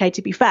saying it's okay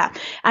to be fat.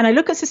 And I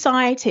look at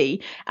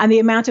society and the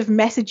amount of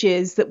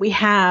messages that we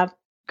have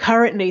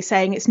currently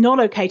saying it's not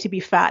okay to be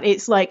fat.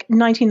 It's like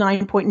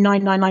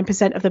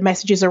 99.999% of the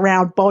messages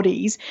around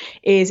bodies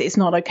is it's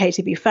not okay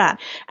to be fat.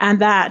 And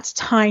that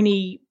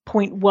tiny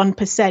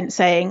 0.1%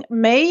 saying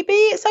maybe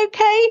it's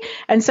okay.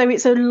 And so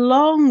it's a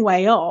long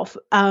way off.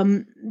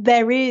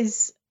 There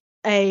is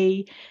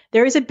a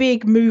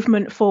big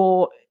movement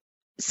for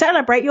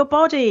celebrate your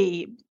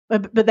body.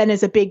 But then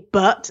there's a big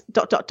but, ...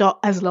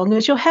 as long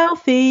as you're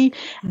healthy.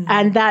 Mm-hmm.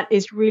 And that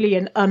is really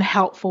an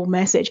unhelpful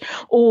message.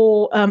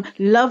 Or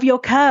love your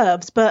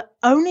curves, but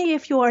only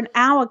if you're an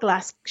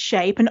hourglass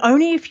shape, and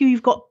only if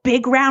you've got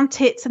big round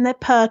tits and they're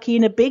perky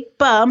and a big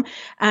bum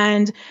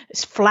and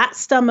flat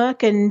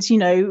stomach and,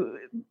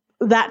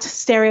 that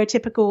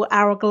stereotypical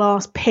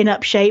hourglass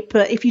pin-up shape.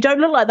 But if you don't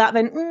look like that,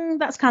 then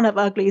that's kind of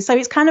ugly. So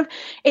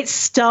it's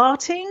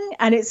starting,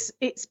 and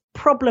it's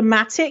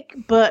problematic,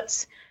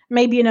 but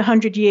maybe in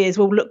 100 years,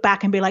 we'll look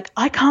back and be like,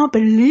 I can't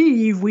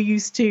believe we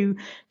used to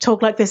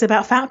talk like this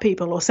about fat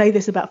people or say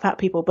this about fat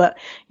people. But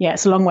yeah,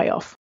 it's a long way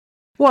off.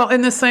 Well,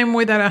 in the same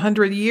way that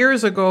 100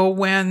 years ago,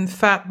 when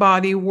fat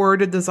body were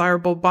the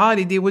desirable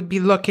body, they would be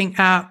looking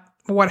at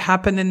what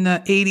happened in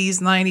the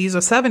 80s, 90s, or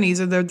 70s,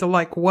 and they're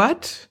like,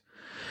 what?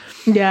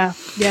 Yeah.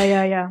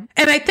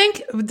 And I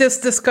think this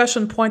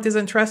discussion point is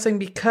interesting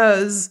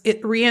because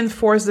it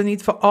reinforced the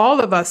need for all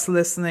of us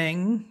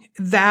listening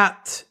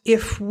that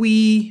if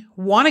we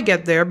want to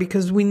get there,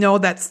 because we know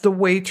that's the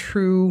way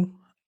true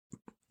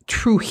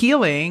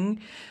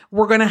healing,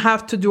 we're going to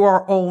have to do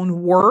our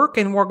own work,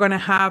 and we're going to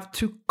have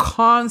to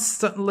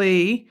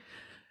constantly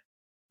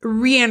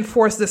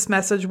reinforce this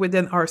message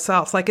within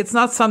ourselves. Like, it's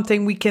not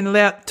something we can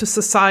let to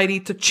society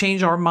to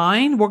change our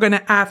mind. We're going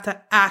to have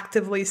to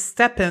actively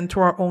step into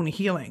our own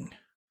healing.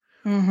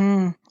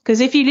 Because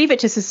if you leave it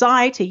to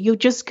society, you're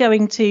just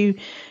going to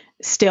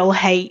still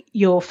hate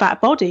your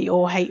fat body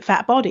or hate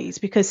fat bodies,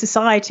 because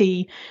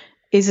society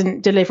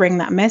isn't delivering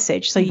that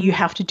message. So you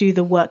have to do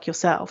the work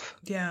yourself.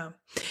 Yeah.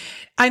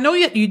 I know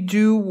that you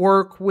do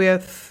work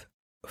with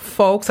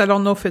folks. I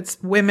don't know if it's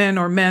women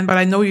or men, but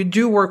I know you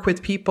do work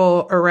with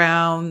people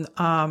around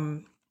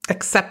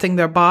accepting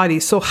their body.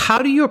 So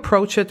how do you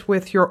approach it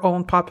with your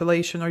own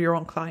population or your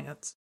own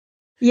clients?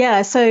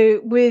 Yeah,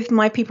 so with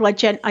my people, I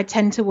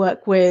tend to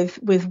work with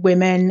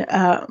women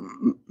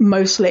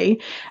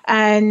mostly,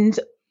 and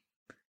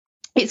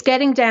it's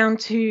getting down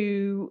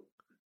to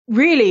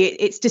really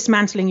it's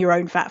dismantling your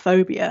own fat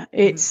phobia.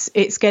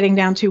 It's getting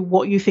down to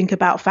what you think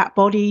about fat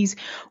bodies,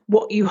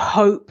 what you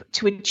hope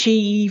to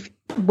achieve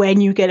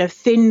when you get a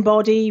thin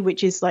body,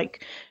 which is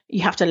like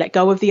you have to let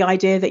go of the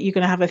idea that you're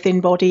going to have a thin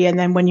body. And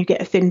then when you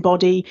get a thin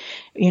body,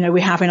 we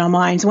have in our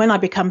minds, when I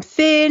become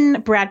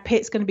thin, Brad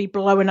Pitt's going to be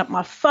blowing up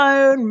my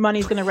phone.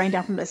 Money's going to rain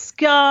down from the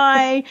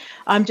sky.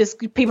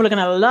 People are going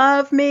to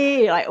love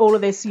me. Like all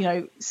of this,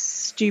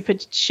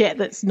 stupid shit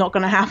that's not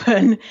going to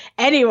happen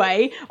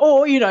anyway.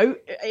 Or,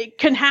 it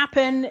can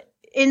happen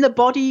in the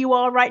body you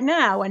are right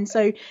now. And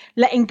so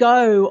letting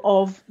go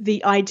of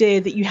the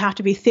idea that you have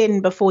to be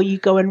thin before you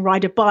go and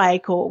ride a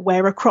bike or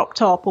wear a crop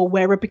top or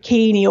wear a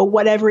bikini or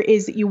whatever it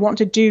is that you want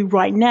to do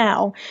right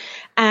now,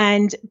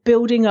 and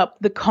building up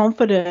the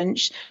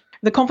confidence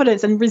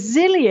and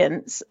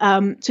resilience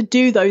to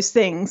do those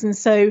things. And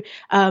so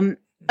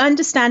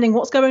understanding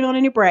what's going on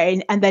in your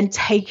brain and then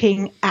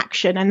taking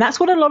action. And that's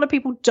what a lot of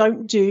people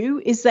don't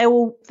do, is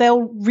they'll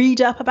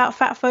read up about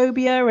fat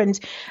phobia and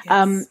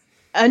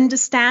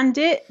understand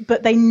it,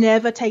 but they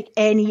never take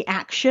any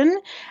action.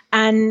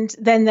 And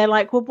then they're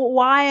like, well, but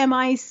why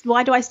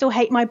do I still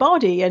hate my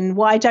body? And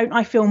why don't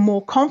I feel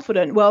more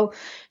confident? Well,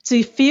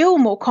 to feel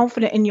more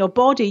confident in your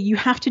body, you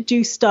have to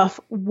do stuff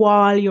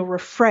while you're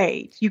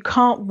afraid. You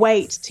can't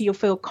wait till you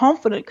feel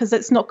confident, because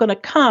it's not going to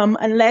come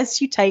unless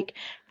you take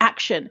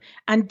action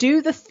and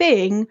do the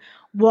thing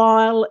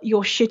while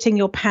you're shitting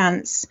your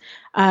pants.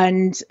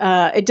 And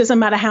it doesn't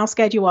matter how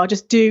scared you are,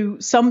 just do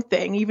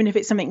something, even if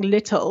it's something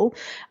little.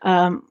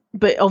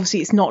 But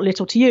obviously it's not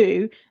little to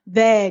you,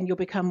 then you'll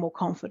become more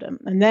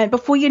confident. And then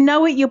before you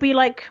know it, you'll be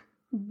like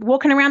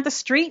walking around the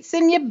streets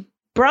in your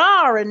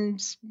bra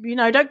and,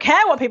 don't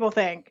care what people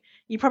think.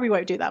 You probably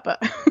won't do that,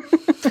 but.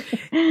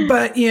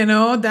 But,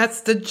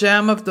 that's the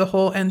gem of the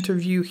whole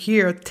interview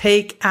here.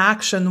 Take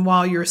action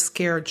while you're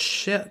scared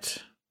shit.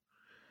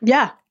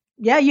 Yeah.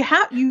 Yeah,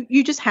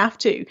 you just have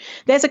to.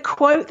 There's a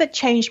quote that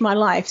changed my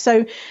life.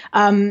 So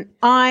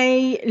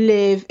I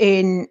live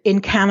in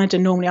Canada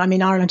normally. I'm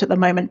in Ireland at the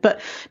moment. But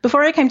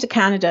before I came to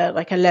Canada,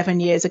 like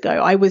 11 years ago,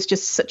 I was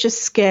just such a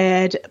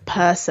scared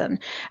person.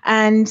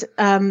 And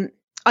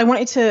I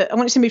wanted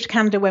to move to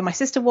Canada where my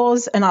sister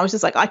was, and I was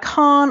just like, I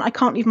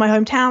can't leave my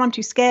hometown. I'm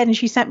too scared. And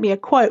she sent me a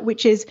quote,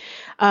 which is,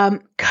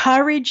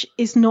 courage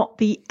is not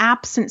the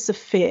absence of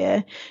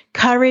fear.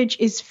 Courage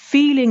is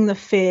feeling the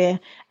fear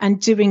and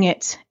doing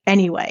it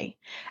anyway.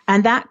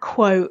 And that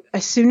quote,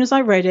 as soon as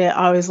I read it,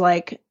 I was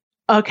like,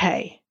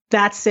 okay,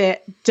 that's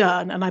it,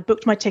 done. And I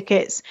booked my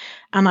tickets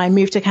and I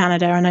moved to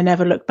Canada and I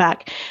never looked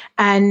back.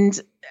 And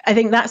I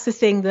think that's the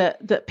thing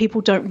that people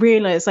don't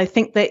realize. I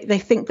think they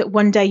think that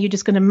one day you're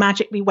just going to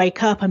magically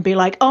wake up and be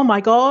like, oh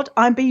my God,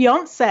 I'm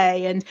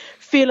Beyonce, and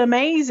feel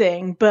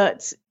amazing.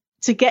 But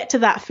to get to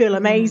that feel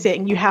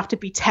amazing, you have to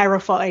be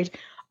terrified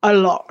a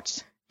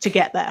lot to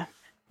get there.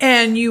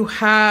 And you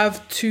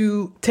have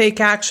to take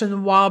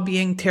action while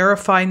being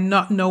terrified,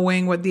 not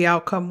knowing what the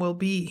outcome will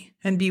be,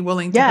 and be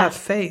willing to have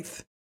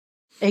faith.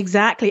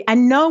 Exactly.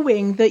 And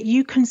knowing that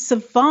you can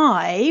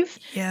survive,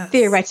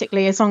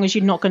 theoretically, as long as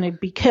you're not going to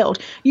be killed,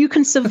 you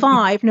can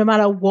survive no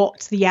matter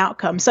what the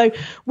outcome. So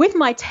with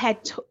my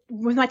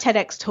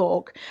TEDx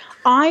talk,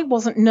 I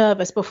wasn't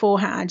nervous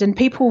beforehand. And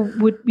people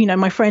would,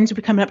 my friends would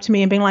be coming up to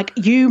me and being like,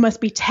 you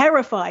must be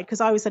terrified, because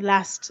I was the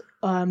last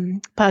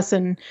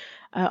person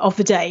of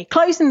the day,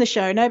 closing the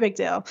show, no big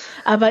deal.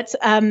 But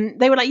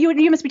they were like,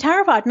 you must be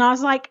terrified. And I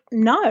was like,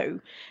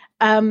 no.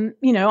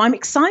 I'm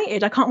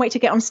excited. I can't wait to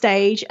get on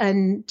stage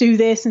and do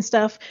this and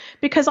stuff,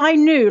 because I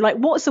knew, like,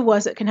 what's the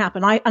worst that can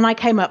happen? I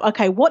came up,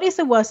 okay, what is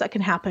the worst that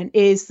can happen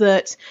is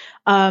that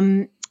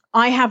I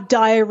have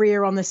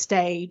diarrhea on the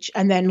stage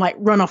and then like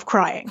run off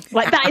crying.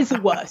 Like, that is the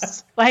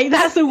worst. Like,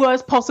 that's the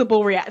worst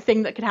possible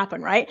thing that could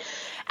happen, right?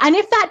 And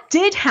if that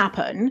did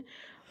happen,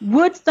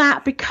 would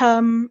that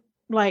become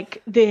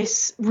like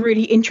this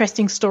really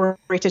interesting story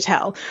to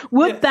tell?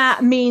 Would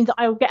that mean that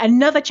I will get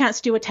another chance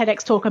to do a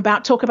TEDx talk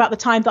about the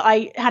time that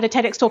I had a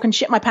TEDx talk and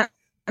shit my pants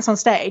on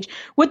stage?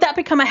 Would that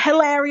become a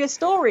hilarious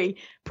story?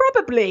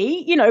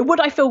 Probably. Would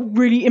I feel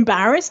really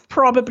embarrassed?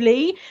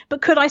 Probably.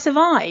 But could I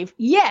survive?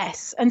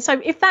 Yes. And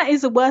so if that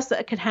is the worst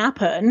that could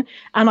happen,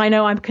 and I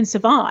know I can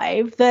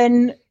survive,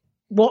 then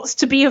what's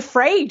to be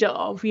afraid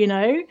of?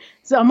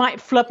 So I might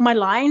flub my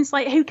lines.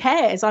 Like, who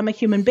cares? I'm a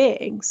human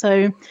being.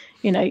 So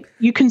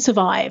you can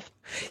survive.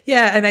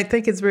 Yeah. And I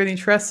think it's really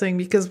interesting,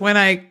 because when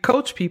I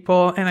coach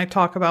people and I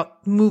talk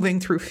about moving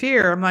through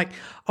fear, I'm like,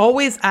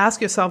 always ask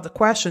yourself the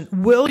question,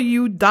 will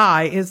you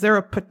die? Is there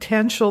a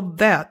potential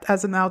death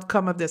as an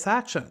outcome of this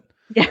action?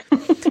 Yeah.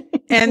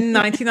 And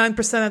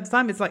 99% of the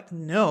time it's like,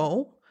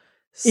 no.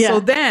 So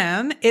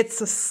then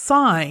it's a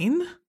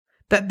sign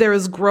that there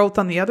is growth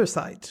on the other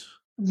side.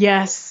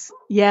 Yes,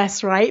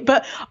 right.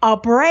 But our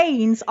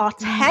brains are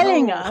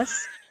telling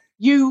us,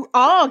 you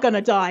are going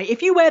to die.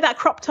 If you wear that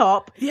crop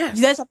top,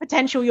 there's a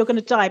potential you're going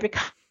to die,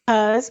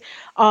 because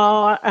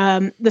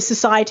the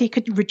society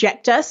could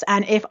reject us.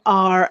 And if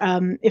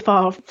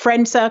our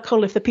friend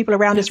circle, if the people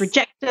around us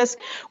reject us,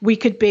 we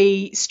could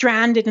be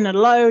stranded and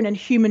alone. And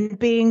human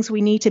beings,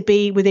 we need to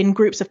be within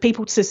groups of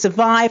people to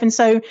survive. And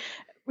so,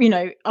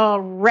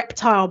 our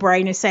reptile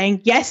brain is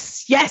saying,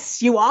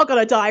 yes, you are going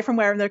to die from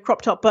wearing the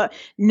crop top. But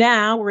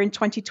now we're in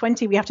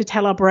 2020. We have to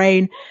tell our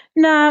brain,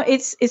 no,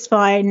 it's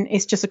fine.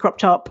 It's just a crop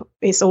top.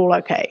 It's all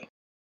okay.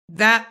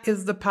 That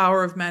is the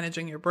power of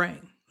managing your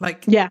brain.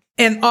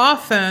 And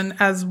often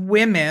as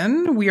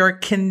women, we are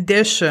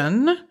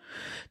conditioned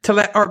to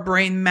let our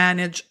brain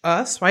manage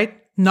us, right?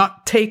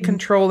 Not take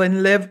control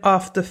and live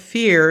off the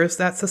fears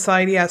that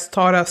society has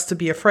taught us to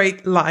be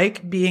afraid,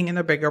 like being in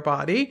a bigger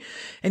body.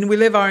 And we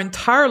live our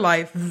entire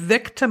life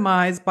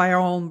victimized by our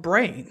own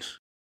brain.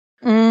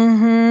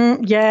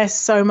 Mm-hmm. Yes,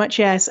 so much.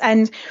 Yes.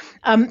 And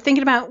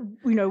thinking about,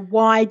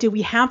 why do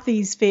we have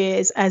these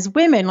fears as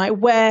women? Like,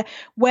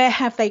 where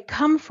have they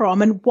come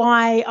from and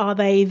why are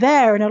they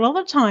there? And a lot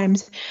of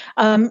times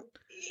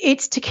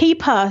it's to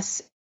keep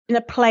us in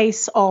a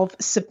place of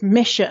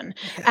submission.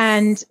 Yes.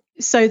 And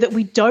so that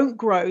we don't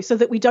grow, so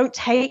that we don't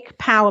take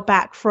power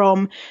back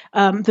from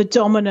the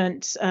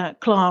dominant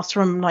class,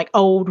 from like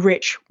old,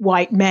 rich,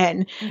 white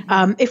men.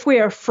 Mm-hmm. If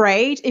we're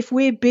afraid, if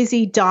we're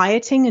busy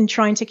dieting and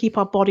trying to keep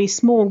our body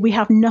small, we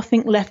have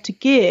nothing left to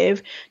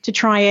give to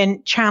try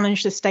and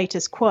challenge the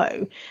status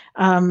quo.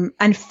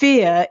 And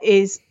fear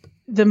is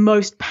the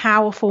most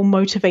powerful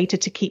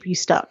motivator to keep you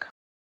stuck.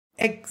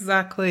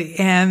 Exactly.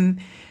 And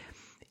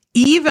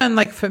even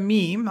like for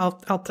me,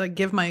 I'll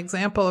give my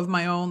example of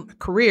my own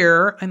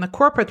career. In the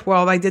corporate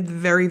world, I did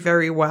very,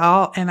 very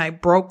well, and I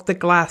broke the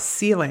glass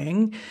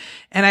ceiling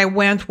and I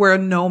went where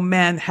no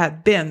man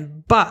had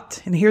been.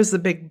 But, and here's the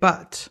big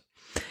but,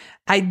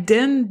 I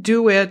didn't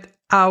do it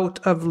out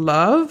of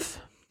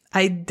love.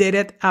 I did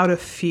it out of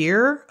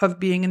fear of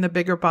being in the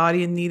bigger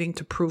body and needing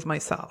to prove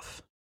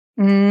myself.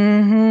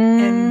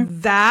 Mm-hmm.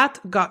 And that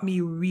got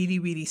me really,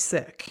 really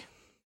sick.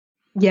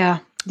 Yeah.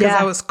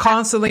 Because I was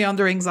constantly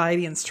under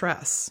anxiety and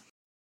stress.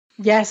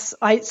 Yes,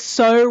 I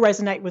so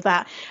resonate with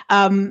that.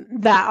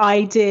 That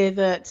idea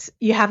that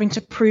you're having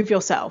to prove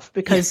yourself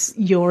because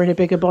you're in a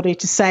bigger body,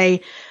 to say,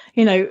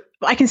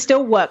 but I can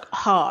still work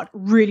hard,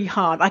 really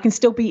hard. I can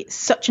still be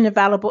such an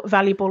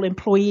valuable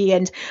employee.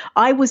 And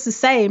I was the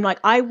same. Like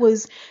I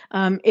was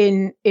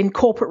in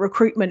corporate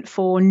recruitment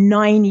for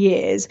 9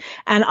 years,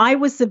 and I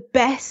was the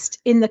best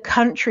in the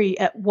country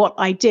at what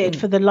I did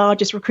for the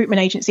largest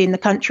recruitment agency in the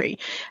country.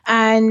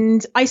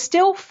 And I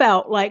still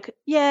felt like,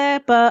 yeah,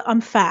 but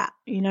I'm fat.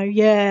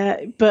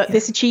 But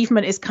this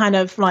achievement is kind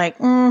of like,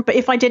 but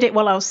if I did it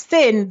while I was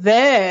thin,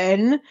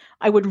 then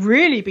I would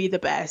really be the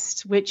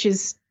best, which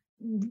is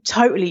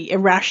totally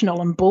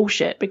irrational and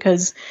bullshit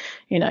because,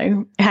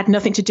 it had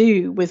nothing to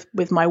do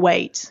with my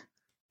weight.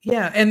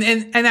 Yeah.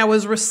 And I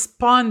was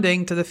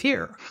responding to the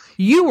fear.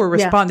 You were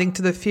responding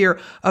to the fear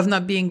of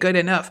not being good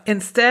enough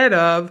instead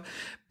of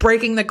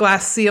breaking the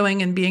glass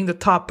ceiling and being the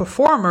top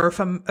performer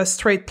from a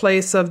straight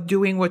place of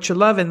doing what you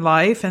love in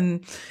life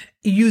and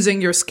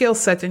using your skill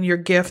set and your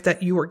gift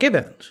that you were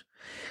given.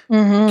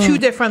 Mm-hmm. Two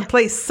different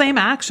places, same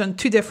action,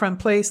 two different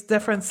places,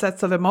 different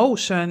sets of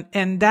emotion,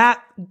 and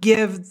that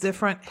gives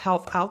different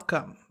health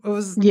outcome. It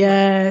was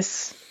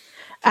yes,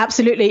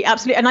 absolutely.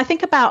 And I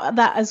think about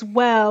that as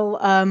well.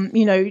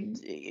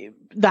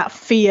 That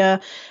fear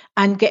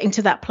and getting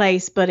to that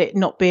place, but it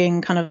not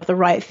being kind of the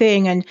right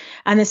thing. And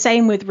the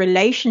same with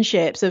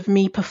relationships, of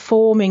me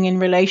performing in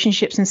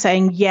relationships and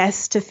saying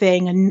yes to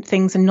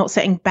things and not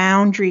setting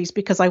boundaries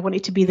because I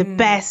wanted to be the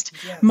best,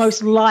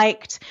 most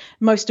liked,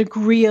 most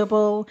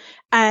agreeable.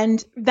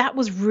 And that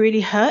was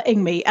really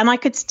hurting me. And I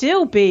could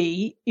still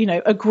be,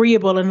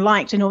 agreeable and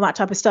liked and all that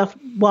type of stuff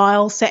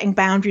while setting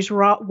boundaries,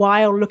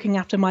 while looking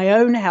after my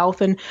own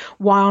health, and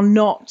while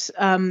not,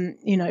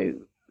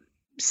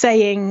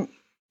 saying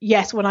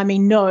yes when I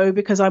mean no,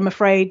 because I'm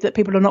afraid that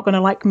people are not going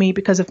to like me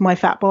because of my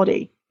fat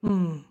body.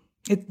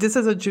 This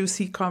is a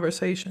juicy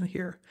conversation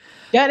here.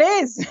 Yeah,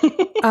 it is.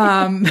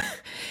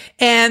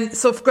 And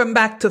so going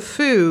back to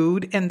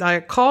food and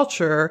diet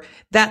culture,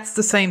 that's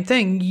the same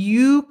thing.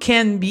 You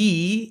can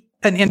be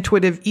an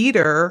intuitive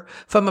eater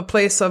from a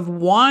place of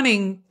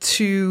wanting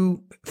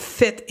to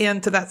fit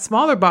into that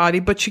smaller body,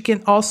 but you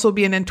can also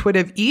be an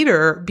intuitive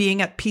eater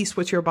being at peace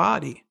with your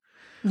body.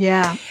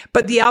 Yeah.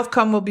 But the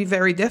outcome will be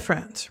very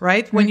different,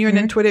 right? When you're an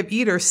intuitive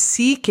eater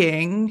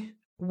seeking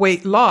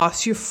weight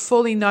loss, you're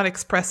fully not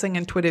expressing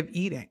intuitive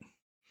eating.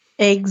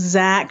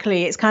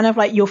 Exactly. It's kind of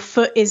like your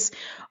foot is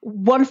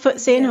one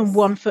foot's in and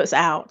one foot's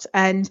out.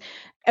 And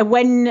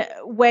when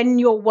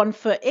you're 1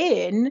 foot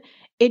in,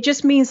 it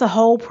just means the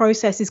whole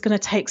process is going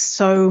to take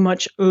so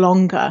much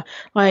longer.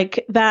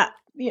 Like that.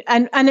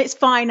 And it's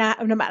fine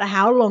no matter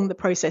how long the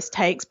process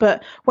takes.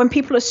 But when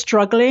people are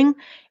struggling,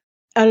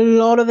 a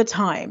lot of the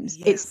times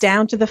it's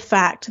down to the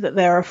fact that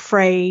they're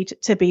afraid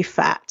to be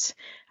fat,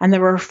 and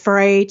they're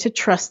afraid to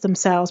trust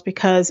themselves,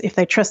 because if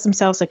they trust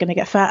themselves, they're going to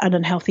get fat and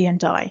unhealthy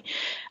and die.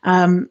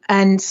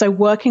 And so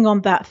working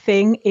on that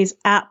thing is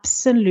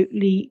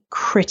absolutely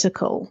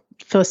critical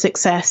for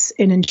success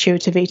in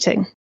intuitive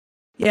eating.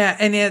 Yeah.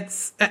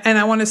 And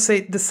I want to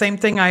say the same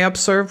thing I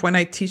observe when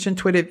I teach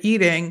intuitive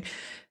eating.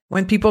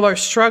 When people are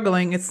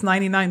struggling, it's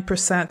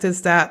 99%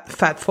 is that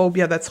fat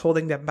phobia that's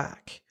holding them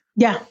back.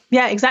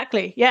 Yeah,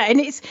 exactly. Yeah.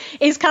 And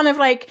it's kind of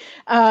like,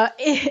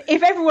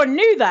 if everyone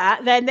knew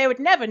that, then they would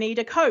never need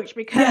a coach,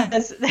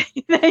 because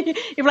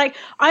you're like,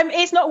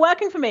 it's not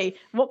working for me.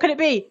 What could it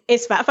be?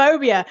 It's fat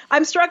phobia.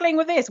 I'm struggling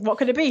with this. What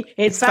could it be?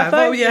 It's fat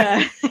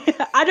phobia.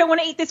 I don't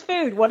want to eat this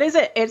food. What is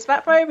it? It's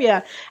fat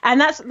phobia.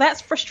 And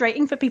that's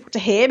frustrating for people to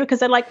hear, because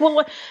they're like,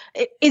 well,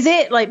 is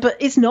it like, but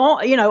it's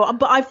not,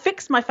 but I've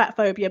fixed my fat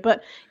phobia.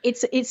 But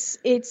it's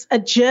a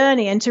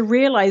journey. And to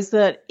realize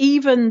that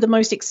even the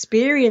most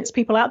experienced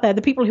people out there,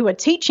 the people who are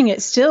teaching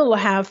it, still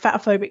have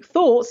fatophobic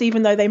thoughts,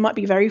 even though they might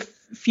be very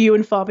few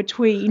and far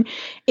between.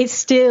 It's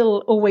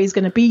still always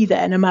going to be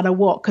there no matter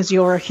what, because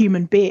you're a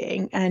human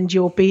being and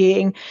you're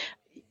being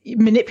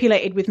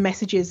manipulated with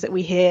messages that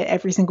we hear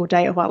every single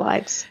day of our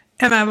lives.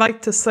 And I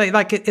like to say,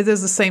 like, it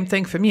is the same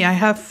thing for me. I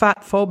have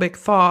fat phobic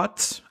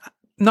thoughts,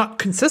 not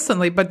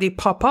consistently, but they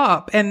pop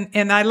up,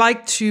 and I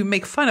like to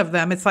make fun of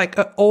them. It's like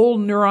an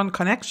old neuron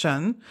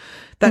connection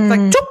that's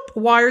like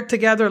wired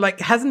together, like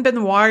hasn't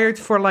been wired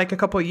for like a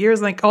couple of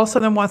years. Like all of a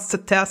sudden wants to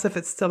test if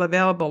it's still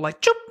available.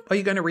 Like, are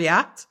you going to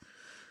react?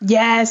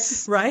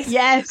 Yes. Right.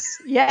 Yes.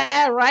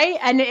 Yeah. Right.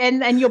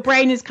 And your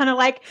brain is kind of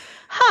like,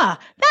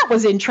 that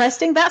was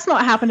interesting. That's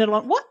not happened a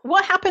lot.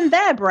 What happened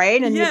there,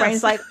 brain? And your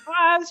brain's like,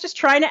 I was just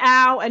trying it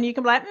out. And you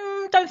can be like,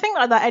 don't think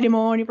like that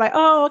anymore. And you're like,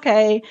 oh,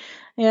 okay.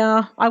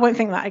 Yeah, I won't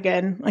think that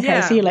again.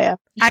 Okay, see you later.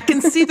 I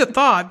can see the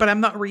thought, but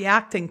I'm not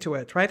reacting to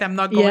it, right? I'm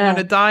not going on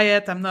a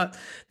diet. I'm not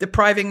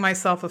depriving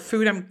myself of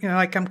food.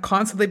 I'm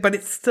constantly, but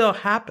it still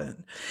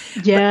happened.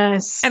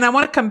 Yes. And I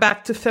want to come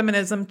back to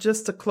feminism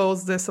just to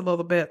close this a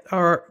little bit,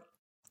 or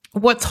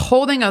what's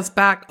holding us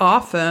back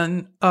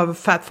often of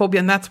fat phobia.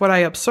 And that's what I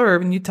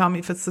observe. And you tell me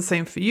if it's the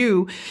same for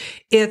you.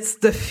 It's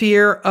the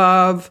fear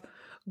of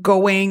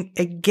going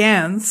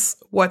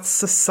against what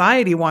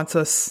society wants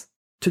us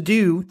to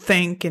do,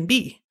 think, and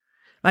be.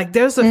 Like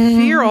there's a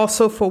fear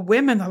also for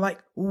women. They're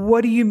like,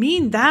 what do you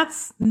mean?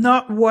 That's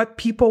not what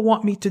people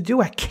want me to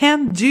do. I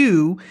can't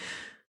do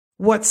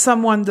what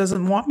someone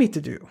doesn't want me to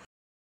do.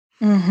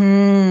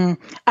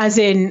 As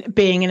in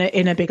being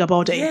in a bigger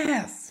body.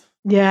 Yes.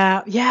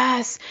 Yeah.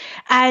 Yes.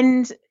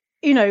 And,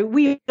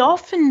 we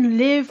often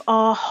live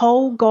our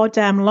whole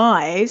goddamn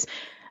lives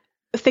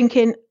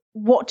thinking,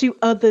 what do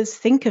others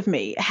think of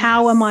me?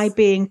 How am I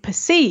being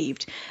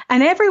perceived?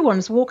 And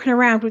everyone's walking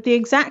around with the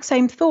exact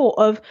same thought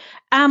of,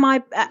 am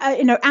I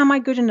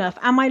good enough?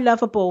 Am I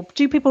lovable?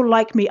 Do people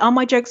like me? Are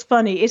my jokes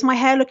funny? Is my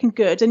hair looking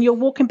good? And you're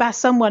walking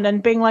past someone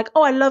and being like,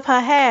 oh, I love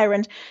her hair.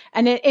 And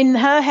in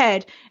her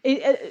head,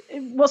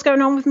 what's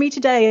going on with me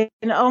today?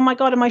 And oh my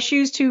God, are my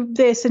shoes too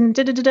this? And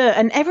da-da-da-da.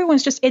 And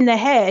everyone's just in their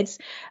heads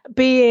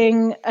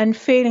being and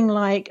feeling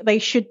like they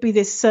should be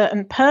this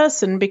certain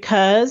person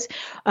because,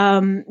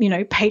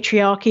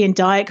 patriarchy and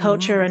diet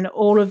culture and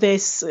all of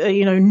this,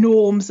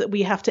 norms that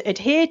we have to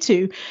adhere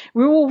to.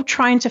 We're all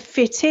trying to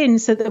fit in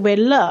so that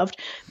we're loved.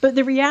 But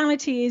the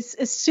reality is,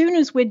 as soon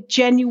as we're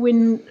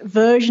genuine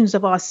versions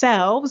of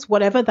ourselves,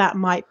 whatever that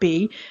might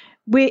be,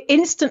 we're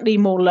instantly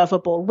more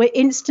lovable. We're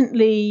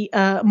instantly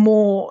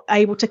more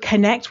able to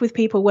connect with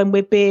people when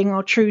we're being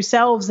our true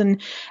selves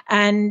and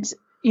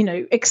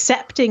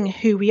accepting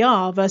who we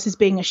are versus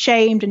being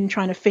ashamed and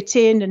trying to fit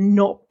in and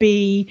not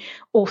be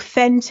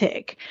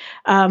authentic.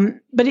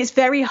 But it's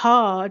very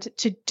hard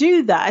to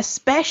do that,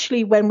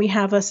 especially when we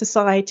have a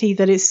society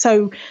that is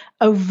so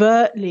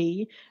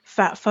overtly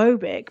fat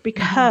phobic,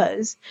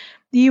 because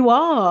you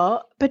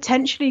are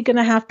potentially going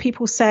to have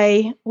people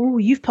say, oh,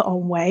 you've put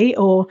on weight,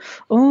 or,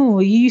 oh,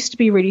 you used to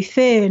be really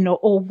thin,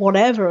 or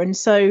whatever. And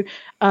so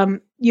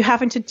you're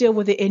having to deal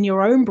with it in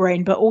your own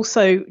brain, but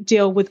also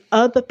deal with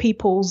other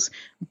people's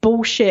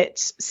bullshit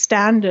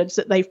standards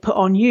that they've put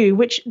on you,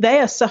 which they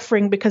are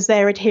suffering because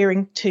they're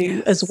adhering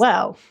to as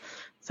well.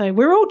 So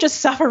we're all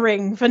just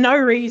suffering for no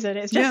reason.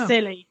 It's just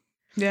silly.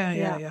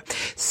 Yeah.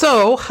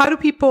 So how do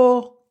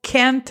people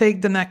can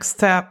take the next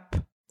step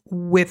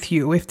with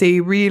you if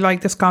they really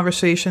like this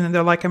conversation and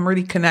they're like, I'm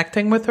really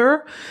connecting with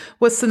her?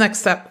 What's the next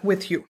step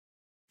with you?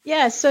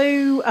 Yeah,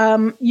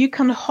 so you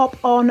can hop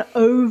on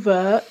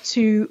over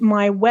to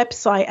my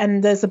website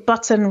and there's a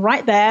button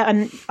right there.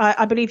 And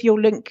I believe you'll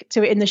link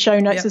to it in the show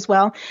notes as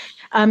well.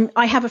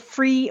 I have a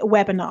free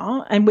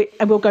webinar and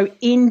we'll go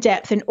in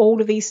depth in all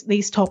of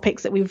these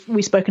topics that we've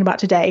spoken about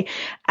today.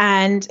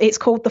 And it's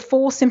called The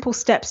 4 Simple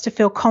Steps to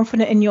Feel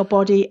Confident in Your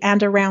Body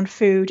and Around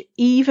Food,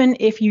 even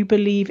if you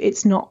believe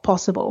it's not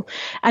possible.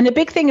 And the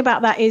big thing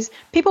about that is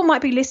people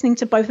might be listening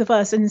to both of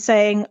us and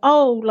saying,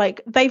 oh,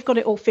 like they've got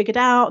it all figured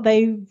out.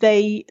 They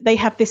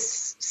have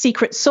this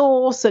secret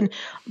sauce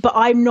but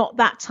I'm not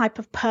that type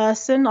of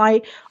person.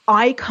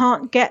 I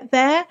can't get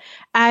there.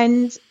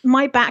 And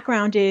my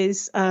background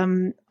is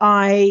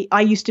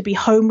I used to be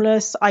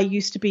homeless. I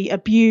used to be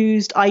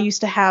abused. I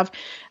used to have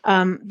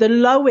the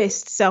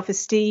lowest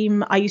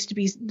self-esteem. I used to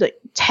be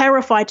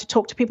terrified to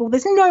talk to people.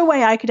 There's no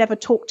way I could ever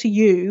talk to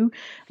you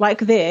like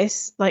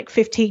this, like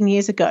 15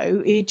 years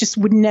ago. It just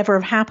would never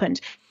have happened.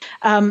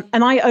 And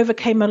I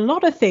overcame a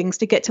lot of things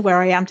to get to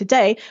where I am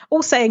today.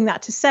 All saying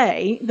that to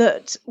say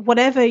that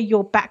whatever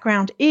your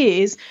background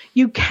is,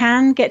 you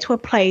can get to a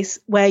place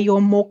where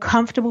you're more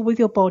comfortable with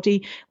your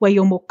body, where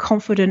you're more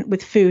confident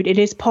with food. It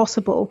is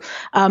possible.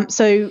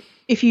 So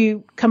if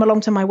you come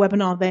along to my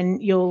webinar,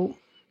 then you'll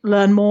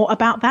learn more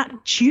about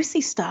that juicy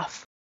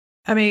stuff.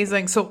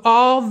 Amazing. So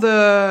all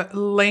the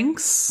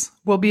links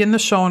will be in the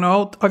show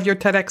note of your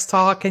TEDx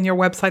talk and your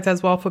website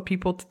as well for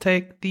people to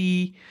take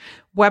the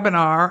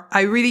webinar.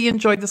 I really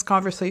enjoyed this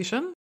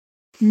conversation.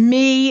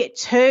 Me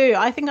too.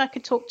 I think I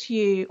could talk to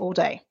you all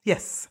day.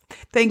 Yes.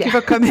 Thank you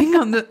for coming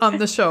on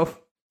the show.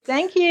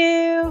 Thank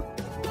you.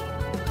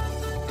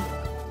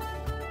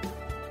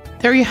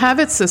 There you have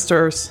it,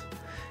 sisters.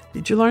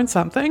 Did you learn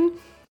something?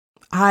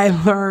 I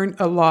learned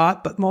a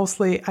lot, but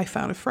mostly I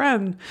found a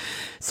friend.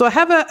 So I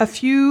have a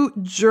few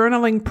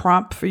journaling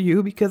prompts for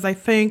you because I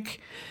think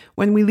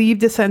when we leave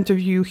this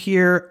interview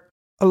here,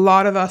 a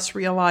lot of us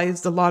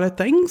realized a lot of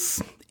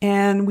things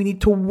and we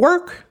need to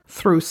work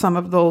through some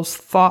of those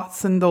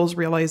thoughts and those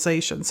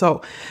realizations.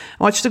 So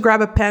I want you to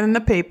grab a pen and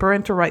a paper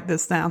and to write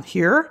this down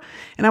here.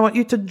 And I want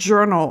you to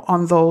journal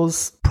on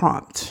those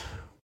prompts.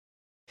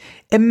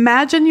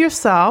 Imagine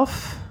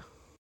yourself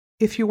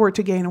if you were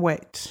to gain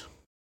weight.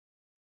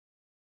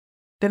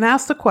 Then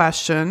ask the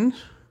question,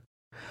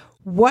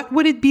 what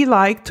would it be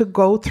like to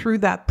go through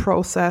that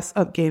process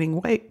of gaining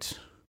weight?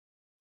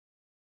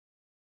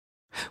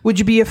 Would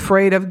you be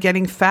afraid of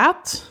getting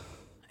fat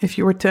if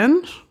you were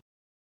thin?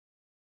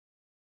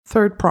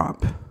 Third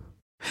prompt.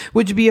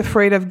 Would you be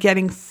afraid of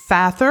getting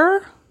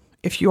fatter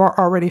if you are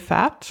already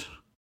fat?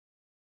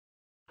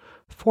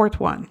 Fourth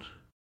one.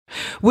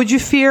 Would you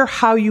fear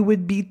how you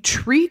would be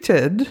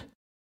treated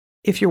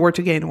if you were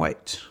to gain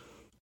weight?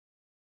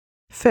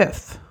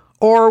 Fifth.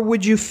 Or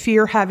would you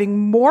fear having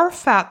more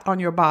fat on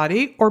your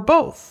body or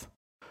both?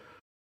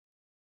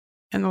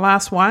 And the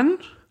last one,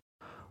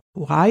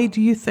 why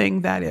do you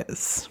think that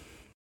is?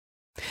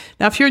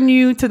 Now, if you're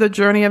new to the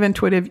journey of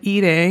intuitive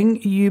eating,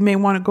 you may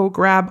want to go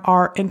grab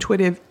our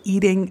intuitive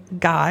eating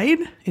guide.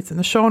 It's in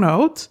the show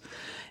notes.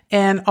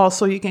 And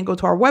also you can go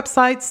to our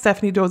website,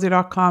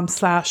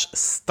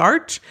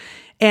 stephaniedozier.com/start.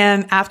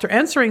 And after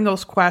answering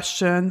those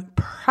questions,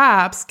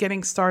 perhaps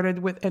getting started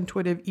with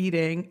intuitive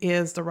eating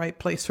is the right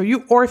place for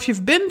you. Or if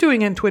you've been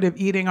doing intuitive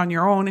eating on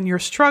your own and you're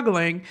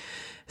struggling,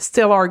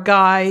 still our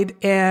guide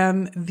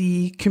and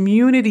the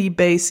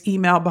community-based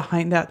email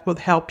behind that will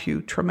help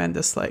you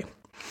tremendously.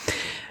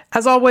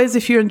 As always,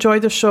 if you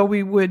enjoyed the show,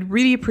 we would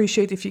really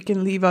appreciate if you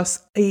can leave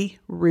us a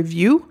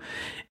review.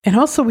 And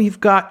also, we've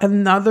got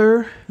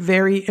another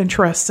very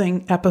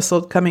interesting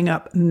episode coming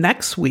up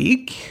next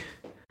week.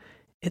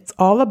 It's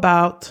all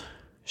about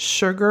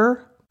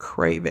sugar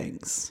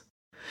cravings.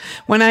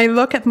 When I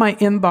look at my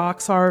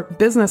inbox, our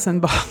business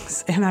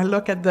inbox, and I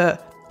look at the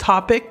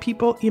topic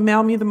people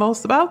email me the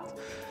most about,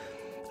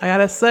 I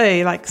gotta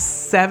say, like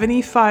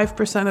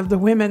 75% of the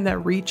women that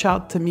reach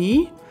out to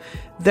me,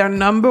 their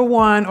number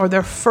one or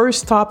their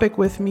first topic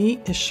with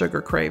me is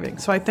sugar craving.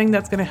 So I think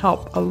that's going to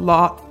help a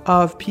lot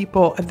of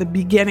people at the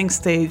beginning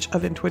stage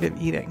of intuitive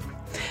eating.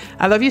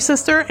 I love you,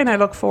 sister, and I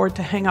look forward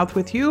to hang out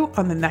with you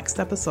on the next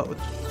episode.